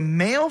who has a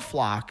male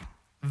flock,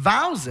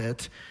 vows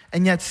it,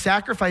 and yet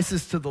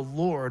sacrifices to the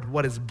Lord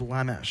what is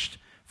blemished.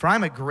 For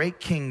I'm a great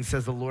king,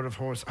 says the Lord of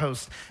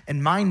hosts,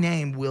 and my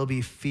name will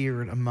be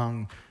feared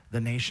among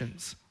the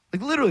nations.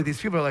 Like literally,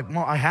 these people are like,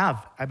 well,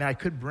 I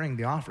could bring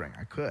the offering,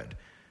 I could,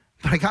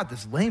 but I got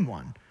this lame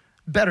one.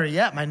 Better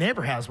yet, my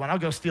neighbor has one. I'll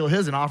go steal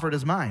his and offer it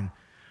as mine.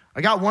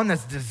 I got one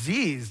that's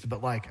diseased,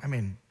 but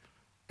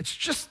it's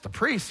just the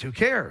priest, who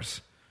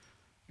cares?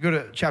 You go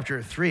to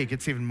chapter 3, it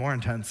gets even more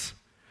intense.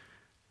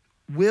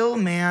 Will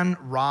man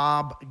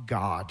rob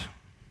God?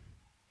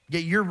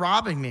 Yet you're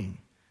robbing me.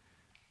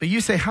 But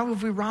you say, how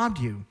have we robbed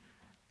you?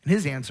 And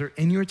his answer,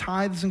 in your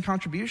tithes and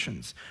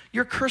contributions.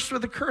 You're cursed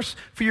with a curse,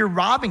 for you're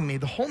robbing me,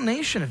 the whole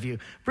nation of you.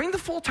 Bring the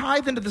full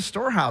tithe into the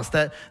storehouse,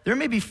 that there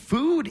may be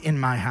food in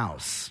my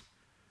house.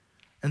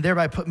 And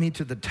thereby put me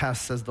to the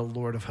test, says the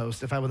Lord of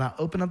hosts, if I will not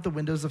open up the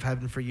windows of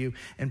heaven for you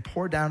and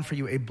pour down for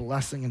you a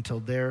blessing until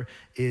there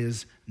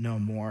is no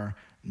more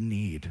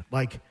need.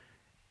 Like,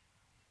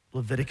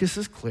 Leviticus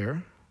is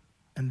clear,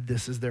 and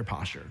this is their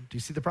posture. Do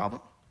you see the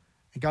problem?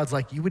 And God's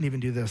like, you wouldn't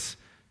even do this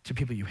to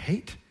people you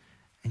hate,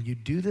 and you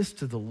do this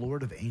to the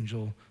Lord of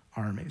angel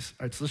armies.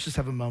 All right, so let's just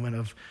have a moment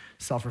of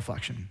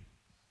self-reflection.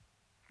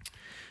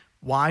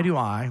 Why do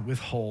I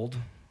withhold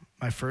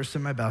my first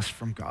and my best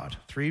from God?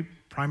 3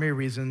 primary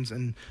reasons,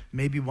 and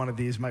maybe one of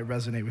these might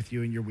resonate with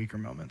you in your weaker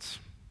moments.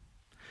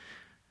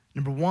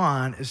 Number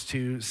 1 is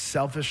to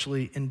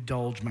selfishly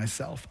indulge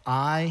myself.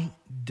 I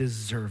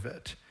deserve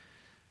it.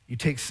 You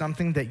take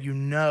something that you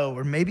know,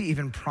 or maybe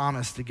even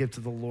promise to give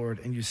to the Lord,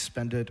 and you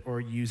spend it or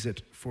use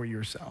it for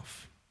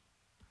yourself.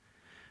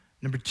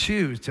 Number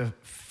 2 is to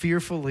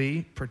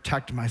fearfully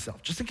protect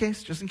myself. Just in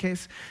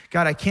case.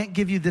 God, I can't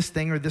give you this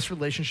thing or this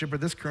relationship or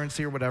this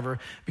currency or whatever,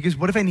 because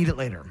what if I need it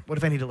later?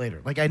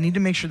 Like, I need to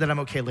make sure that I'm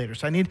okay later.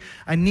 So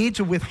I need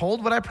to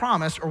withhold what I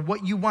promised or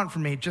what you want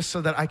from me just so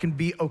that I can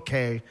be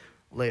okay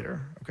later.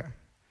 Okay.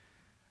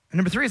 And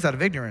number 3 is out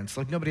of ignorance.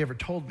 Like, nobody ever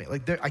told me.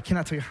 Like, I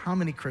cannot tell you how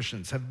many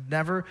Christians have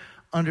never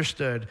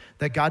understood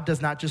that God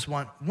does not just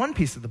want one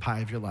piece of the pie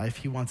of your life,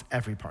 he wants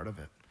every part of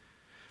it.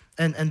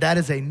 And that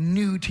is a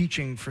new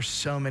teaching for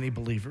so many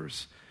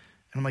believers.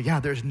 And I'm like, yeah,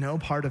 there's no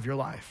part of your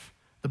life.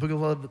 The book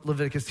of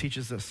Leviticus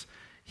teaches this.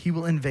 He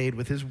will invade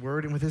with his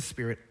word and with his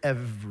spirit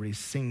every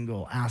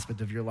single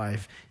aspect of your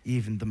life,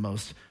 even the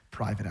most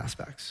private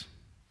aspects.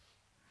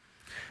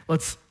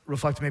 Let's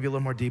reflect maybe a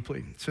little more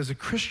deeply. So as a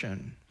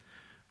Christian,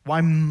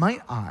 why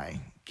might I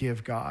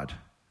give God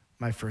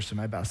my first and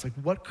my best? Like,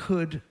 what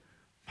could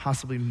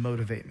possibly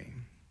motivate me?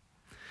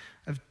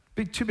 I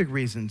have 2 big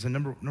reasons. And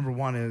number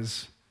 1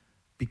 is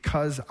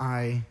because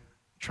I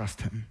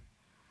trust him.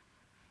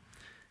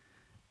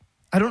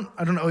 I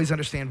don't always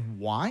understand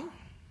why.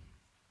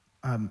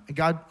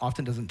 God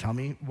often doesn't tell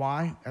me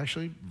why,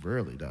 actually,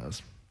 rarely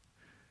does.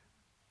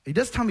 He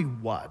does tell me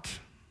what.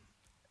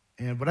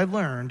 And what I've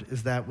learned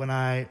is that when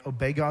I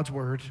obey God's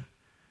word,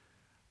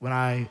 when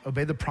I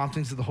obey the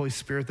promptings of the Holy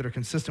Spirit that are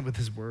consistent with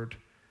his word,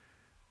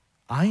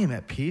 I am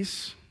at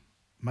peace.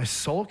 My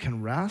soul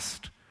can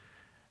rest.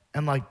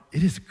 And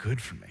it is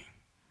good for me.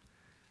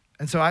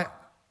 And so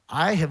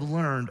I have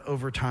learned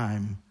over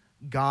time,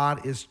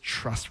 God is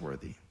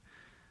trustworthy.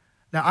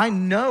 Now, I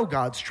know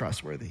God's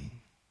trustworthy,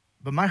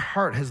 but my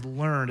heart has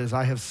learned as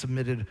I have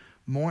submitted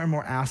more and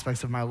more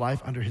aspects of my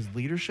life under his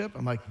leadership,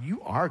 I'm like,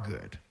 you are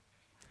good.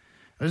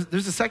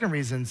 There's a second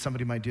reason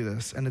somebody might do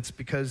this, and it's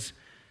because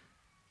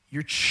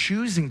you're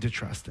choosing to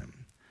trust him.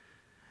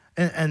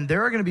 And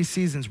there are going to be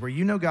seasons where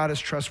you know God is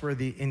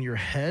trustworthy in your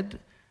head,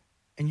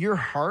 and your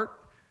heart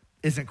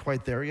isn't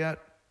quite there yet.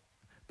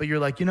 But you're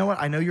like, you know what?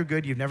 I know you're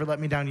good. You've never let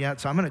me down yet.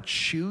 So I'm going to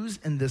choose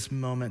in this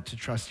moment to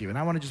trust you. And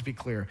I want to just be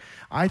clear.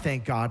 I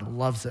think God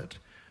loves it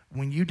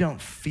when you don't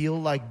feel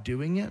like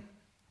doing it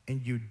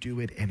and you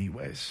do it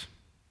anyways.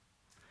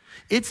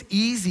 It's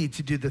easy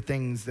to do the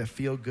things that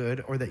feel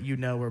good or that you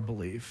know or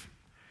believe.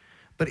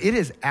 But it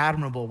is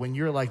admirable when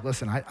you're like,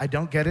 listen, I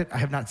don't get it. I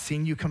have not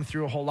seen you come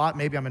through a whole lot.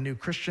 Maybe I'm a new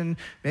Christian.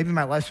 Maybe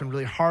my life's been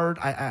really hard.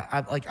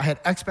 I had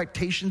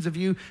expectations of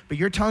you, but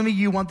you're telling me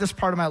you want this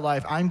part of my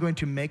life. I'm going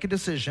to make a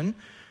decision.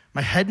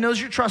 My head knows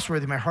you're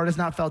trustworthy. My heart has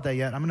not felt that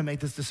yet. I'm going to make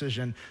this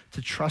decision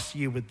to trust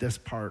you with this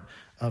part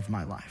of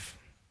my life.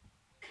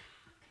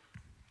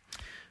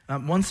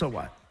 So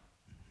what?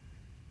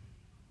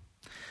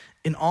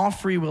 In all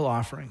free will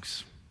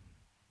offerings,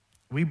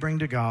 we bring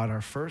to God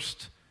our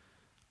first,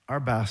 our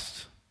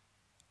best,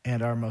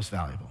 and our most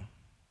valuable.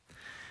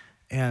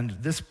 And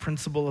this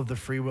principle of the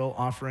free will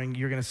offering,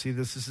 you're going to see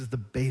this is the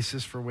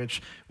basis for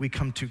which we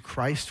come to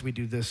Christ. We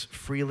do this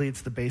freely.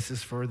 It's the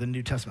basis for the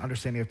New Testament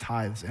understanding of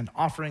tithes and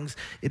offerings.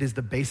 It is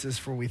the basis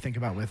for what we think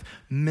about with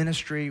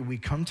ministry. We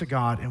come to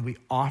God and we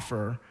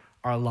offer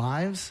our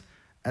lives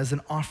as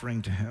an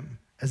offering to him,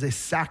 as a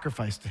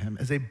sacrifice to him,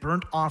 as a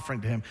burnt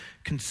offering to him.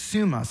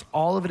 Consume us.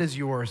 All of it is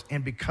yours.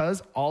 And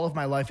because all of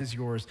my life is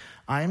yours,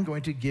 I am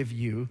going to give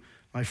you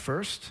my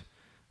first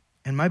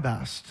and my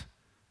best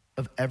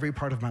of every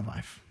part of my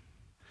life.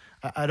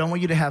 I don't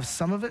want you to have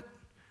some of it.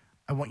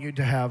 I want you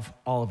to have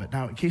all of it.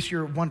 Now, in case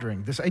you're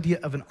wondering, this idea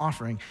of an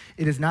offering,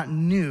 it is not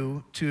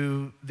new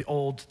to the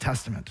Old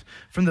Testament,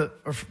 to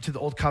the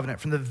Old Covenant.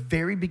 From the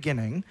very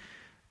beginning,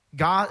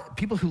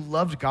 people who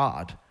loved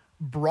God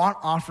brought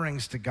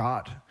offerings to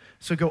God.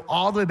 So go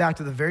all the way back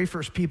to the very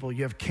first people.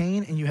 You have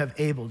Cain and you have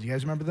Abel. Do you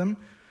guys remember them?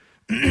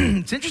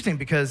 It's interesting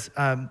because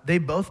they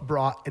both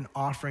brought an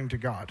offering to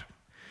God.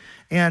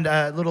 And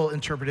a little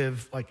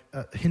interpretive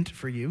hint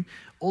for you.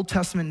 Old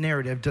Testament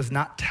narrative does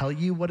not tell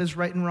you what is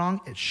right and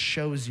wrong. It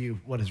shows you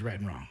what is right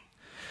and wrong.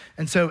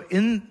 And so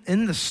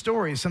in the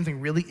story,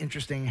 something really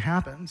interesting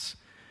happens.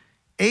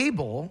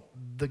 Abel,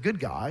 the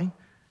good guy,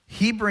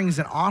 he brings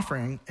an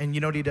offering, and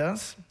you know what he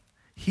does?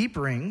 He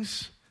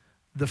brings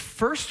the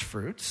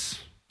firstborn,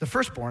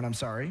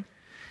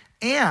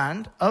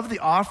 and of the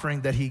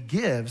offering that he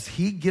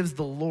gives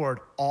the Lord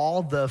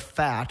all the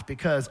fat,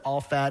 because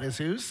all fat is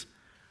whose?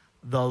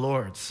 The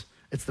Lord's.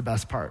 It's the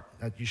best part.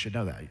 You should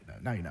know that.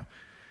 Now you know.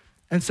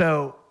 And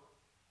so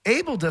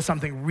Abel does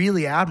something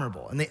really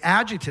admirable, and the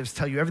adjectives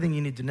tell you everything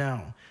you need to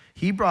know.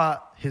 He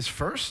brought his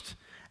first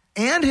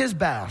and his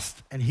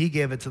best, and he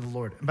gave it to the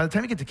Lord. And by the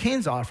time you get to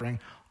Cain's offering,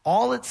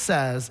 all it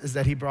says is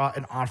that he brought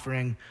an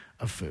offering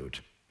of food.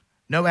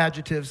 No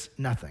adjectives,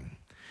 nothing.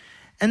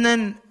 And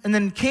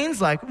then Cain's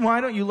like,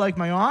 why don't you like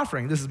my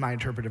offering? This is my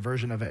interpretive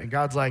version of it. And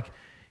God's like,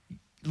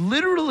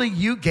 literally,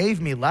 you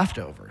gave me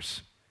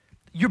leftovers.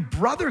 Your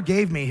brother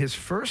gave me his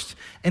first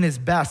and his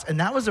best, and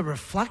that was a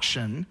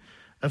reflection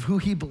of who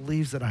he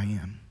believes that I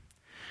am.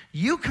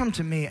 You come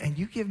to me and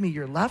you give me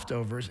your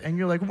leftovers, and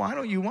you're like, why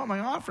don't you want my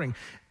offering?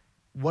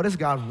 What does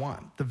God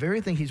want? The very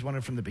thing he's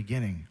wanted from the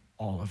beginning,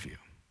 all of you.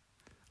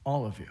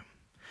 All of you.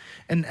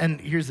 And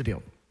here's the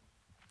deal.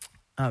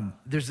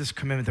 There's this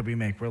commitment that we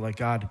make. We're like,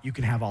 God, you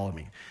can have all of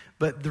me.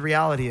 But the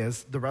reality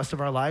is, the rest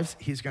of our lives,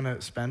 he's going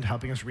to spend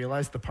helping us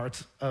realize the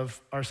parts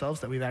of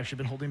ourselves that we've actually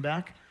been holding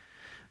back.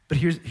 But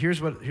here's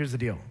the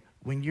deal.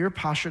 When your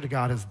posture to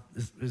God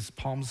is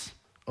palms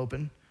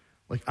open,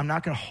 like, I'm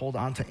not going to hold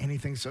on to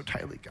anything so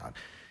tightly, God.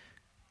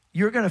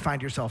 You're going to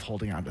find yourself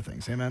holding on to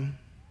things, amen?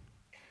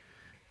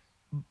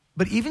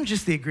 But even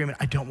just the agreement,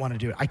 I don't want to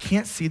do it. I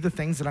can't see the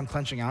things that I'm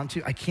clenching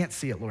onto. I can't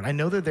see it, Lord. I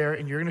know they're there,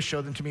 and you're going to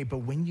show them to me, but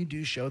when you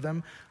do show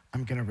them,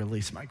 I'm going to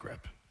release my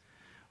grip.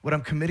 What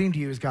I'm committing to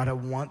you is, God, I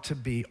want to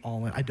be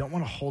all in. I don't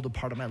want to hold a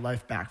part of my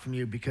life back from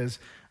you, because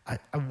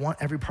I want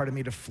every part of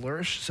me to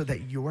flourish so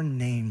that your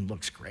name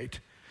looks great.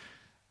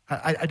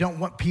 I don't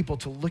want people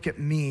to look at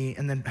me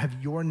and then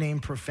have your name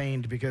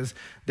profaned because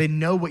they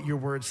know what your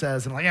word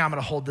says and like, yeah, I'm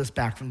going to hold this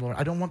back from the Lord.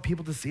 I don't want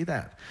people to see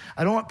that.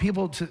 I don't want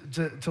people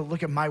to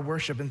look at my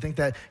worship and think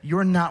that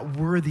you're not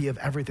worthy of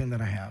everything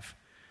that I have.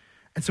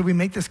 And so we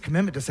make this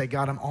commitment to say,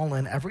 God, I'm all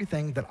in.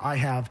 Everything that I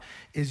have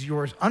is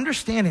yours.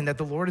 Understanding that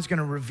the Lord is going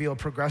to reveal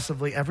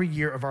progressively every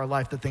year of our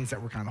life the things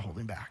that we're kind of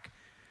holding back.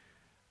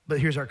 But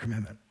here's our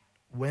commitment.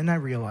 When I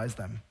realize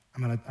them,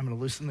 I'm going to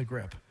loosen the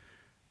grip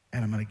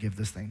and I'm going to give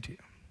this thing to you.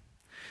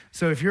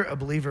 So if you're a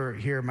believer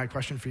here, my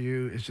question for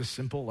you is just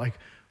simple. Like,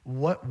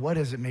 what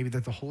is it maybe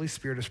that the Holy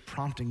Spirit is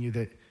prompting you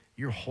that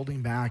you're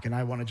holding back? And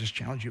I want to just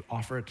challenge you,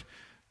 offer it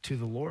to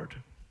the Lord.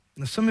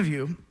 Now, some of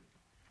you,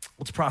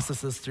 let's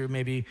process this through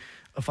maybe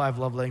a 5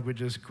 love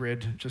languages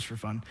grid just for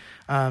fun.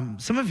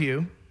 Some of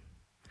you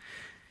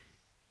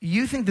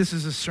think this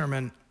is a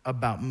sermon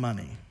about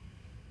money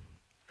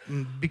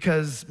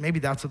because maybe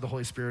that's what the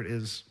Holy Spirit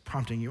is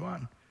prompting you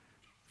on.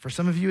 For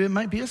some of you, it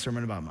might be a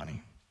sermon about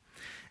money.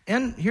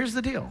 And here's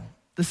the deal.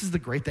 This is the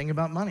great thing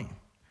about money.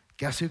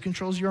 Guess who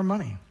controls your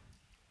money?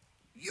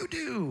 You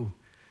do.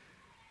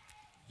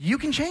 You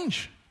can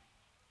change.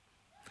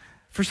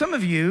 For some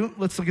of you,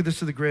 let's look at this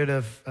through the grid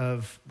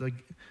of the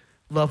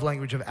love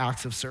language of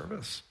acts of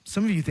service.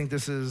 Some of you think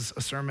this is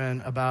a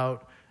sermon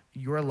about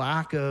your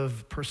lack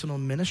of personal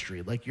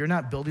ministry. Like, you're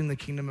not building the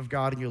kingdom of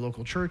God in your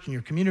local church, in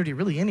your community,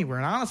 really anywhere.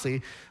 And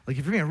honestly, like,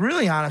 if you're being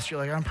really honest, you're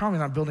like, I'm probably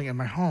not building it in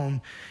my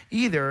home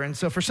either. And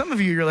so for some of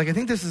you, you're like, I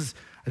think this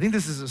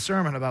is a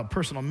sermon about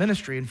personal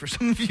ministry. And for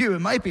some of you, it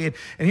might be. And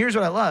here's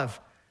what I love.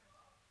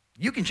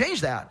 You can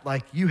change that.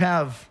 Like, you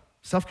have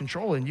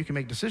self-control and you can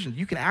make decisions.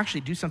 You can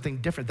actually do something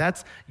different.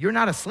 You're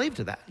not a slave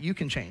to that. You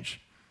can change.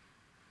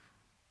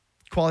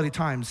 Quality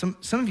time. Some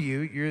of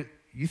you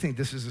think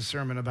this is a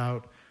sermon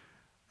about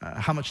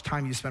how much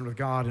time you spend with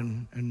God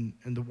and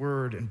the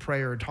Word and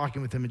prayer and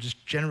talking with Him and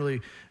just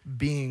generally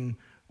being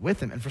with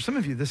Him. And for some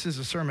of you, this is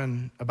a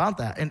sermon about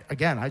that. And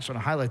again, I just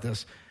want to highlight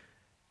this.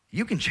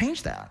 You can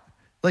change that.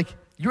 Like,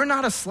 you're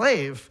not a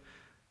slave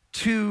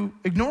to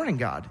ignoring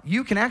God.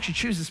 You can actually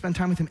choose to spend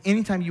time with him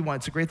anytime you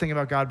want. It's a great thing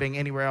about God being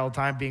anywhere all the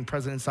time, being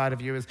present inside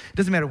of you. Is it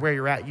doesn't matter where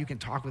you're at, you can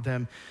talk with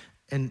him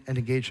and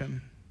engage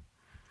him.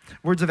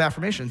 Words of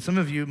affirmation. Some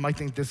of you might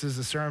think this is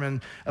a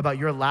sermon about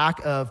your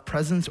lack of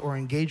presence or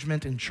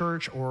engagement in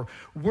church or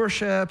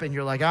worship, and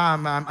you're like,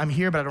 I'm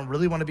here, but I don't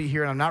really want to be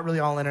here, and I'm not really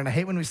all in, and I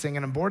hate when we sing,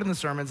 and I'm bored in the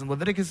sermons, and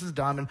Leviticus is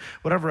dumb, and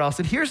whatever else.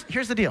 And here's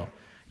the deal.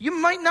 You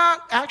might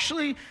not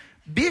actually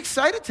be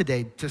excited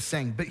today to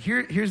sing, but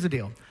here's the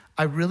deal.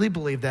 I really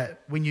believe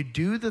that when you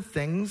do the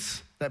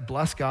things that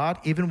bless God,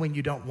 even when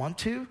you don't want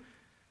to,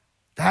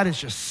 that is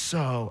just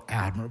so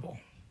admirable.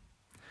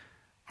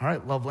 All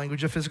right, love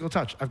language of physical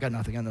touch. I've got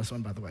nothing on this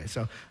one, by the way.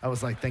 So I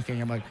was like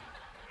thinking,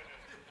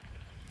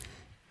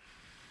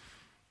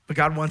 but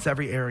God wants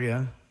every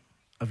area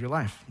of your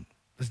life.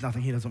 There's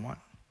nothing he doesn't want,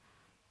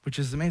 which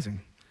is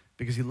amazing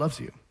because he loves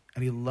you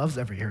and he loves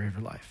every area of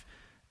your life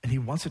and he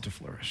wants it to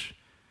flourish.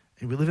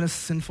 And we live in a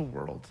sinful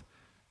world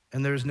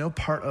and there's no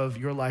part of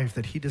your life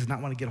that he does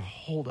not want to get a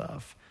hold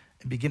of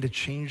and begin to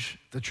change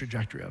the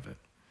trajectory of it.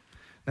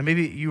 Now,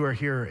 maybe you are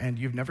here and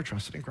you've never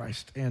trusted in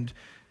Christ and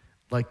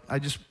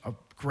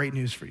great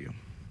news for you.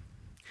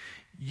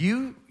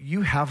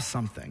 You have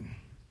something.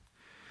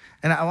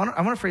 And I want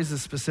to phrase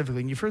this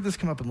specifically, and you've heard this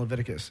come up in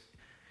Leviticus.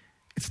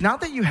 It's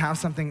not that you have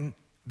something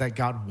that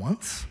God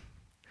wants.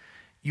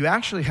 You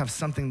actually have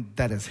something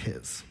that is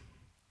his,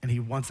 and he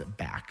wants it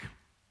back.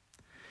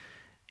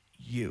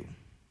 You,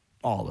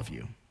 all of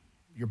you,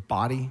 your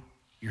body,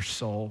 your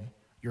soul,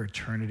 your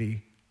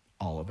eternity,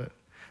 all of it.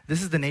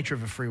 This is the nature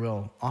of a free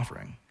will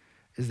offering,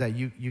 is that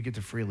you get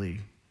to freely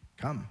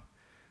come.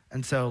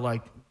 And so,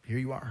 here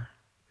you are.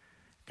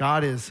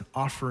 God is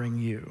offering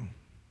you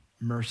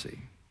mercy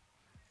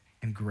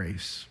and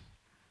grace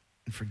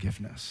and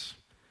forgiveness.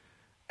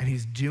 And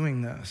he's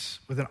doing this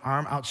with an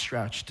arm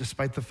outstretched,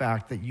 despite the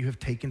fact that you have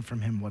taken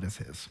from him what is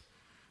his.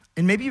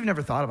 And maybe you've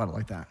never thought about it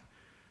like that.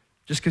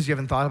 Just because you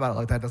haven't thought about it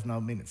like that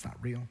doesn't mean it's not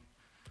real.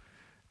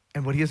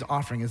 And what he is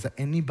offering is that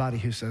anybody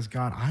who says,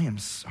 God, I am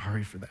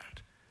sorry for that,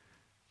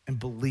 and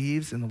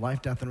believes in the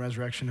life, death, and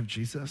resurrection of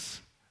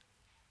Jesus,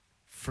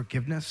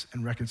 forgiveness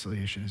and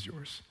reconciliation is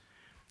yours.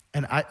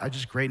 And I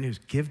just, great news,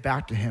 give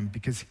back to him,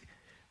 because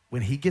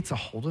when he gets a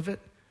hold of it,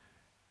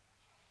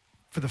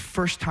 for the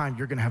first time,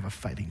 you're gonna have a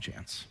fighting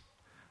chance.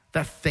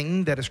 That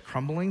thing that is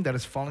crumbling, that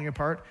is falling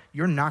apart,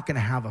 you're not gonna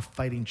have a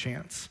fighting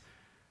chance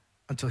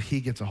until he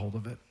gets a hold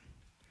of it.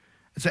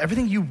 And so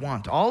everything you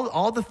want,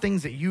 all the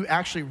things that you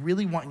actually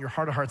really want in your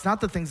heart of hearts,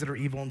 not the things that are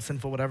evil and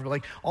sinful, whatever,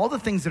 but all the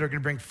things that are gonna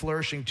bring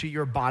flourishing to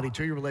your body,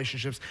 to your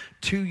relationships,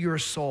 to your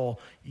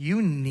soul,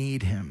 you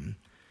need him.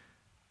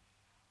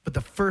 But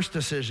the first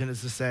decision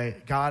is to say,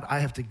 God, I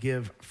have to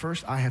give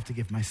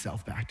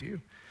myself back to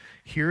you.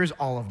 Here's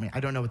all of me. I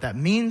don't know what that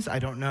means. I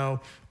don't know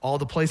all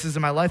the places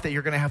in my life that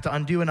you're gonna have to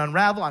undo and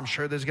unravel. I'm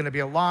sure there's gonna be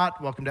a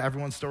lot. Welcome to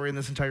everyone's story in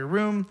this entire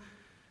room.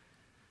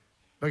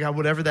 But God,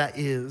 whatever that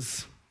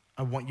is,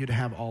 I want you to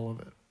have all of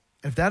it.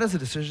 If that is a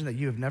decision that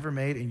you have never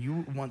made and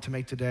you want to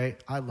make today,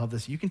 I love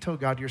this. You can tell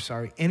God you're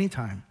sorry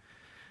anytime.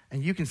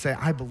 And you can say,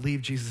 I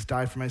believe Jesus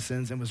died for my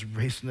sins and was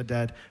raised from the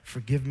dead.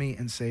 Forgive me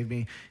and save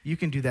me. You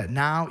can do that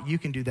now. You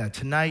can do that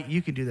tonight.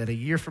 You can do that a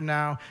year from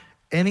now.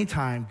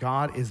 Anytime,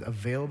 God is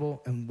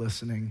available and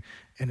listening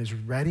and is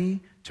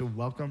ready to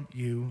welcome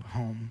you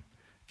home.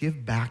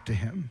 Give back to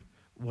him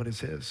what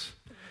is his.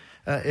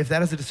 If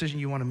that is a decision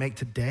you want to make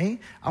today,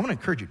 I want to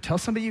encourage you. Tell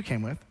somebody you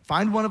came with.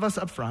 Find one of us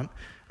up front.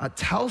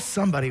 Tell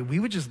somebody. We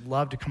would just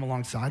love to come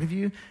alongside of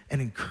you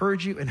and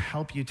encourage you and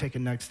help you take a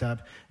next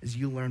step as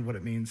you learn what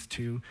it means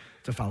to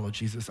follow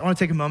Jesus. I want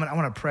to take a moment. I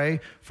want to pray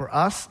for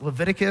us.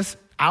 Leviticus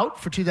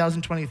out for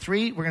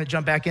 2023. We're going to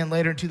jump back in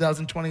later in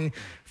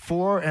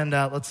 2024, and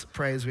let's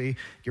pray as we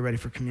get ready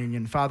for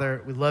communion.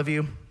 Father, we love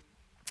you.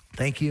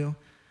 Thank you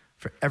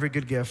for every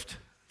good gift.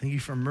 Thank you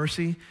for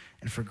mercy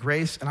and for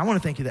grace. And I want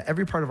to thank you that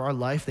every part of our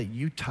life that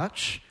you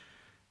touch,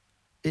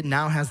 it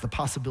now has the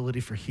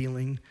possibility for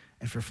healing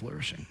and for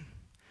flourishing.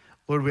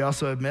 Lord, we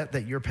also admit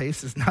that your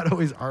pace is not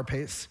always our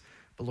pace,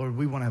 but Lord,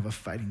 we want to have a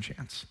fighting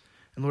chance.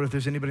 And Lord, if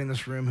there's anybody in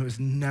this room who has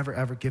never,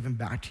 ever given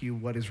back to you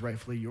what is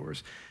rightfully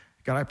yours,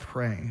 God, I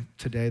pray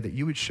today that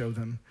you would show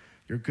them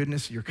your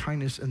goodness, your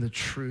kindness, and the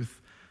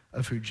truth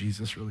of who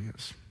Jesus really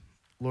is.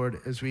 Lord,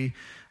 as we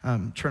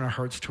turn our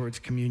hearts towards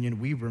communion,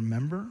 we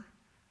remember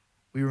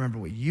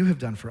what you have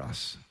done for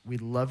us. We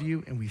love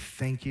you and we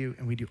thank you,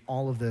 and we do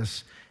all of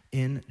this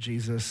in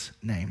Jesus'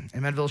 name.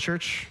 Amen, Village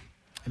Church.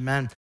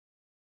 Amen.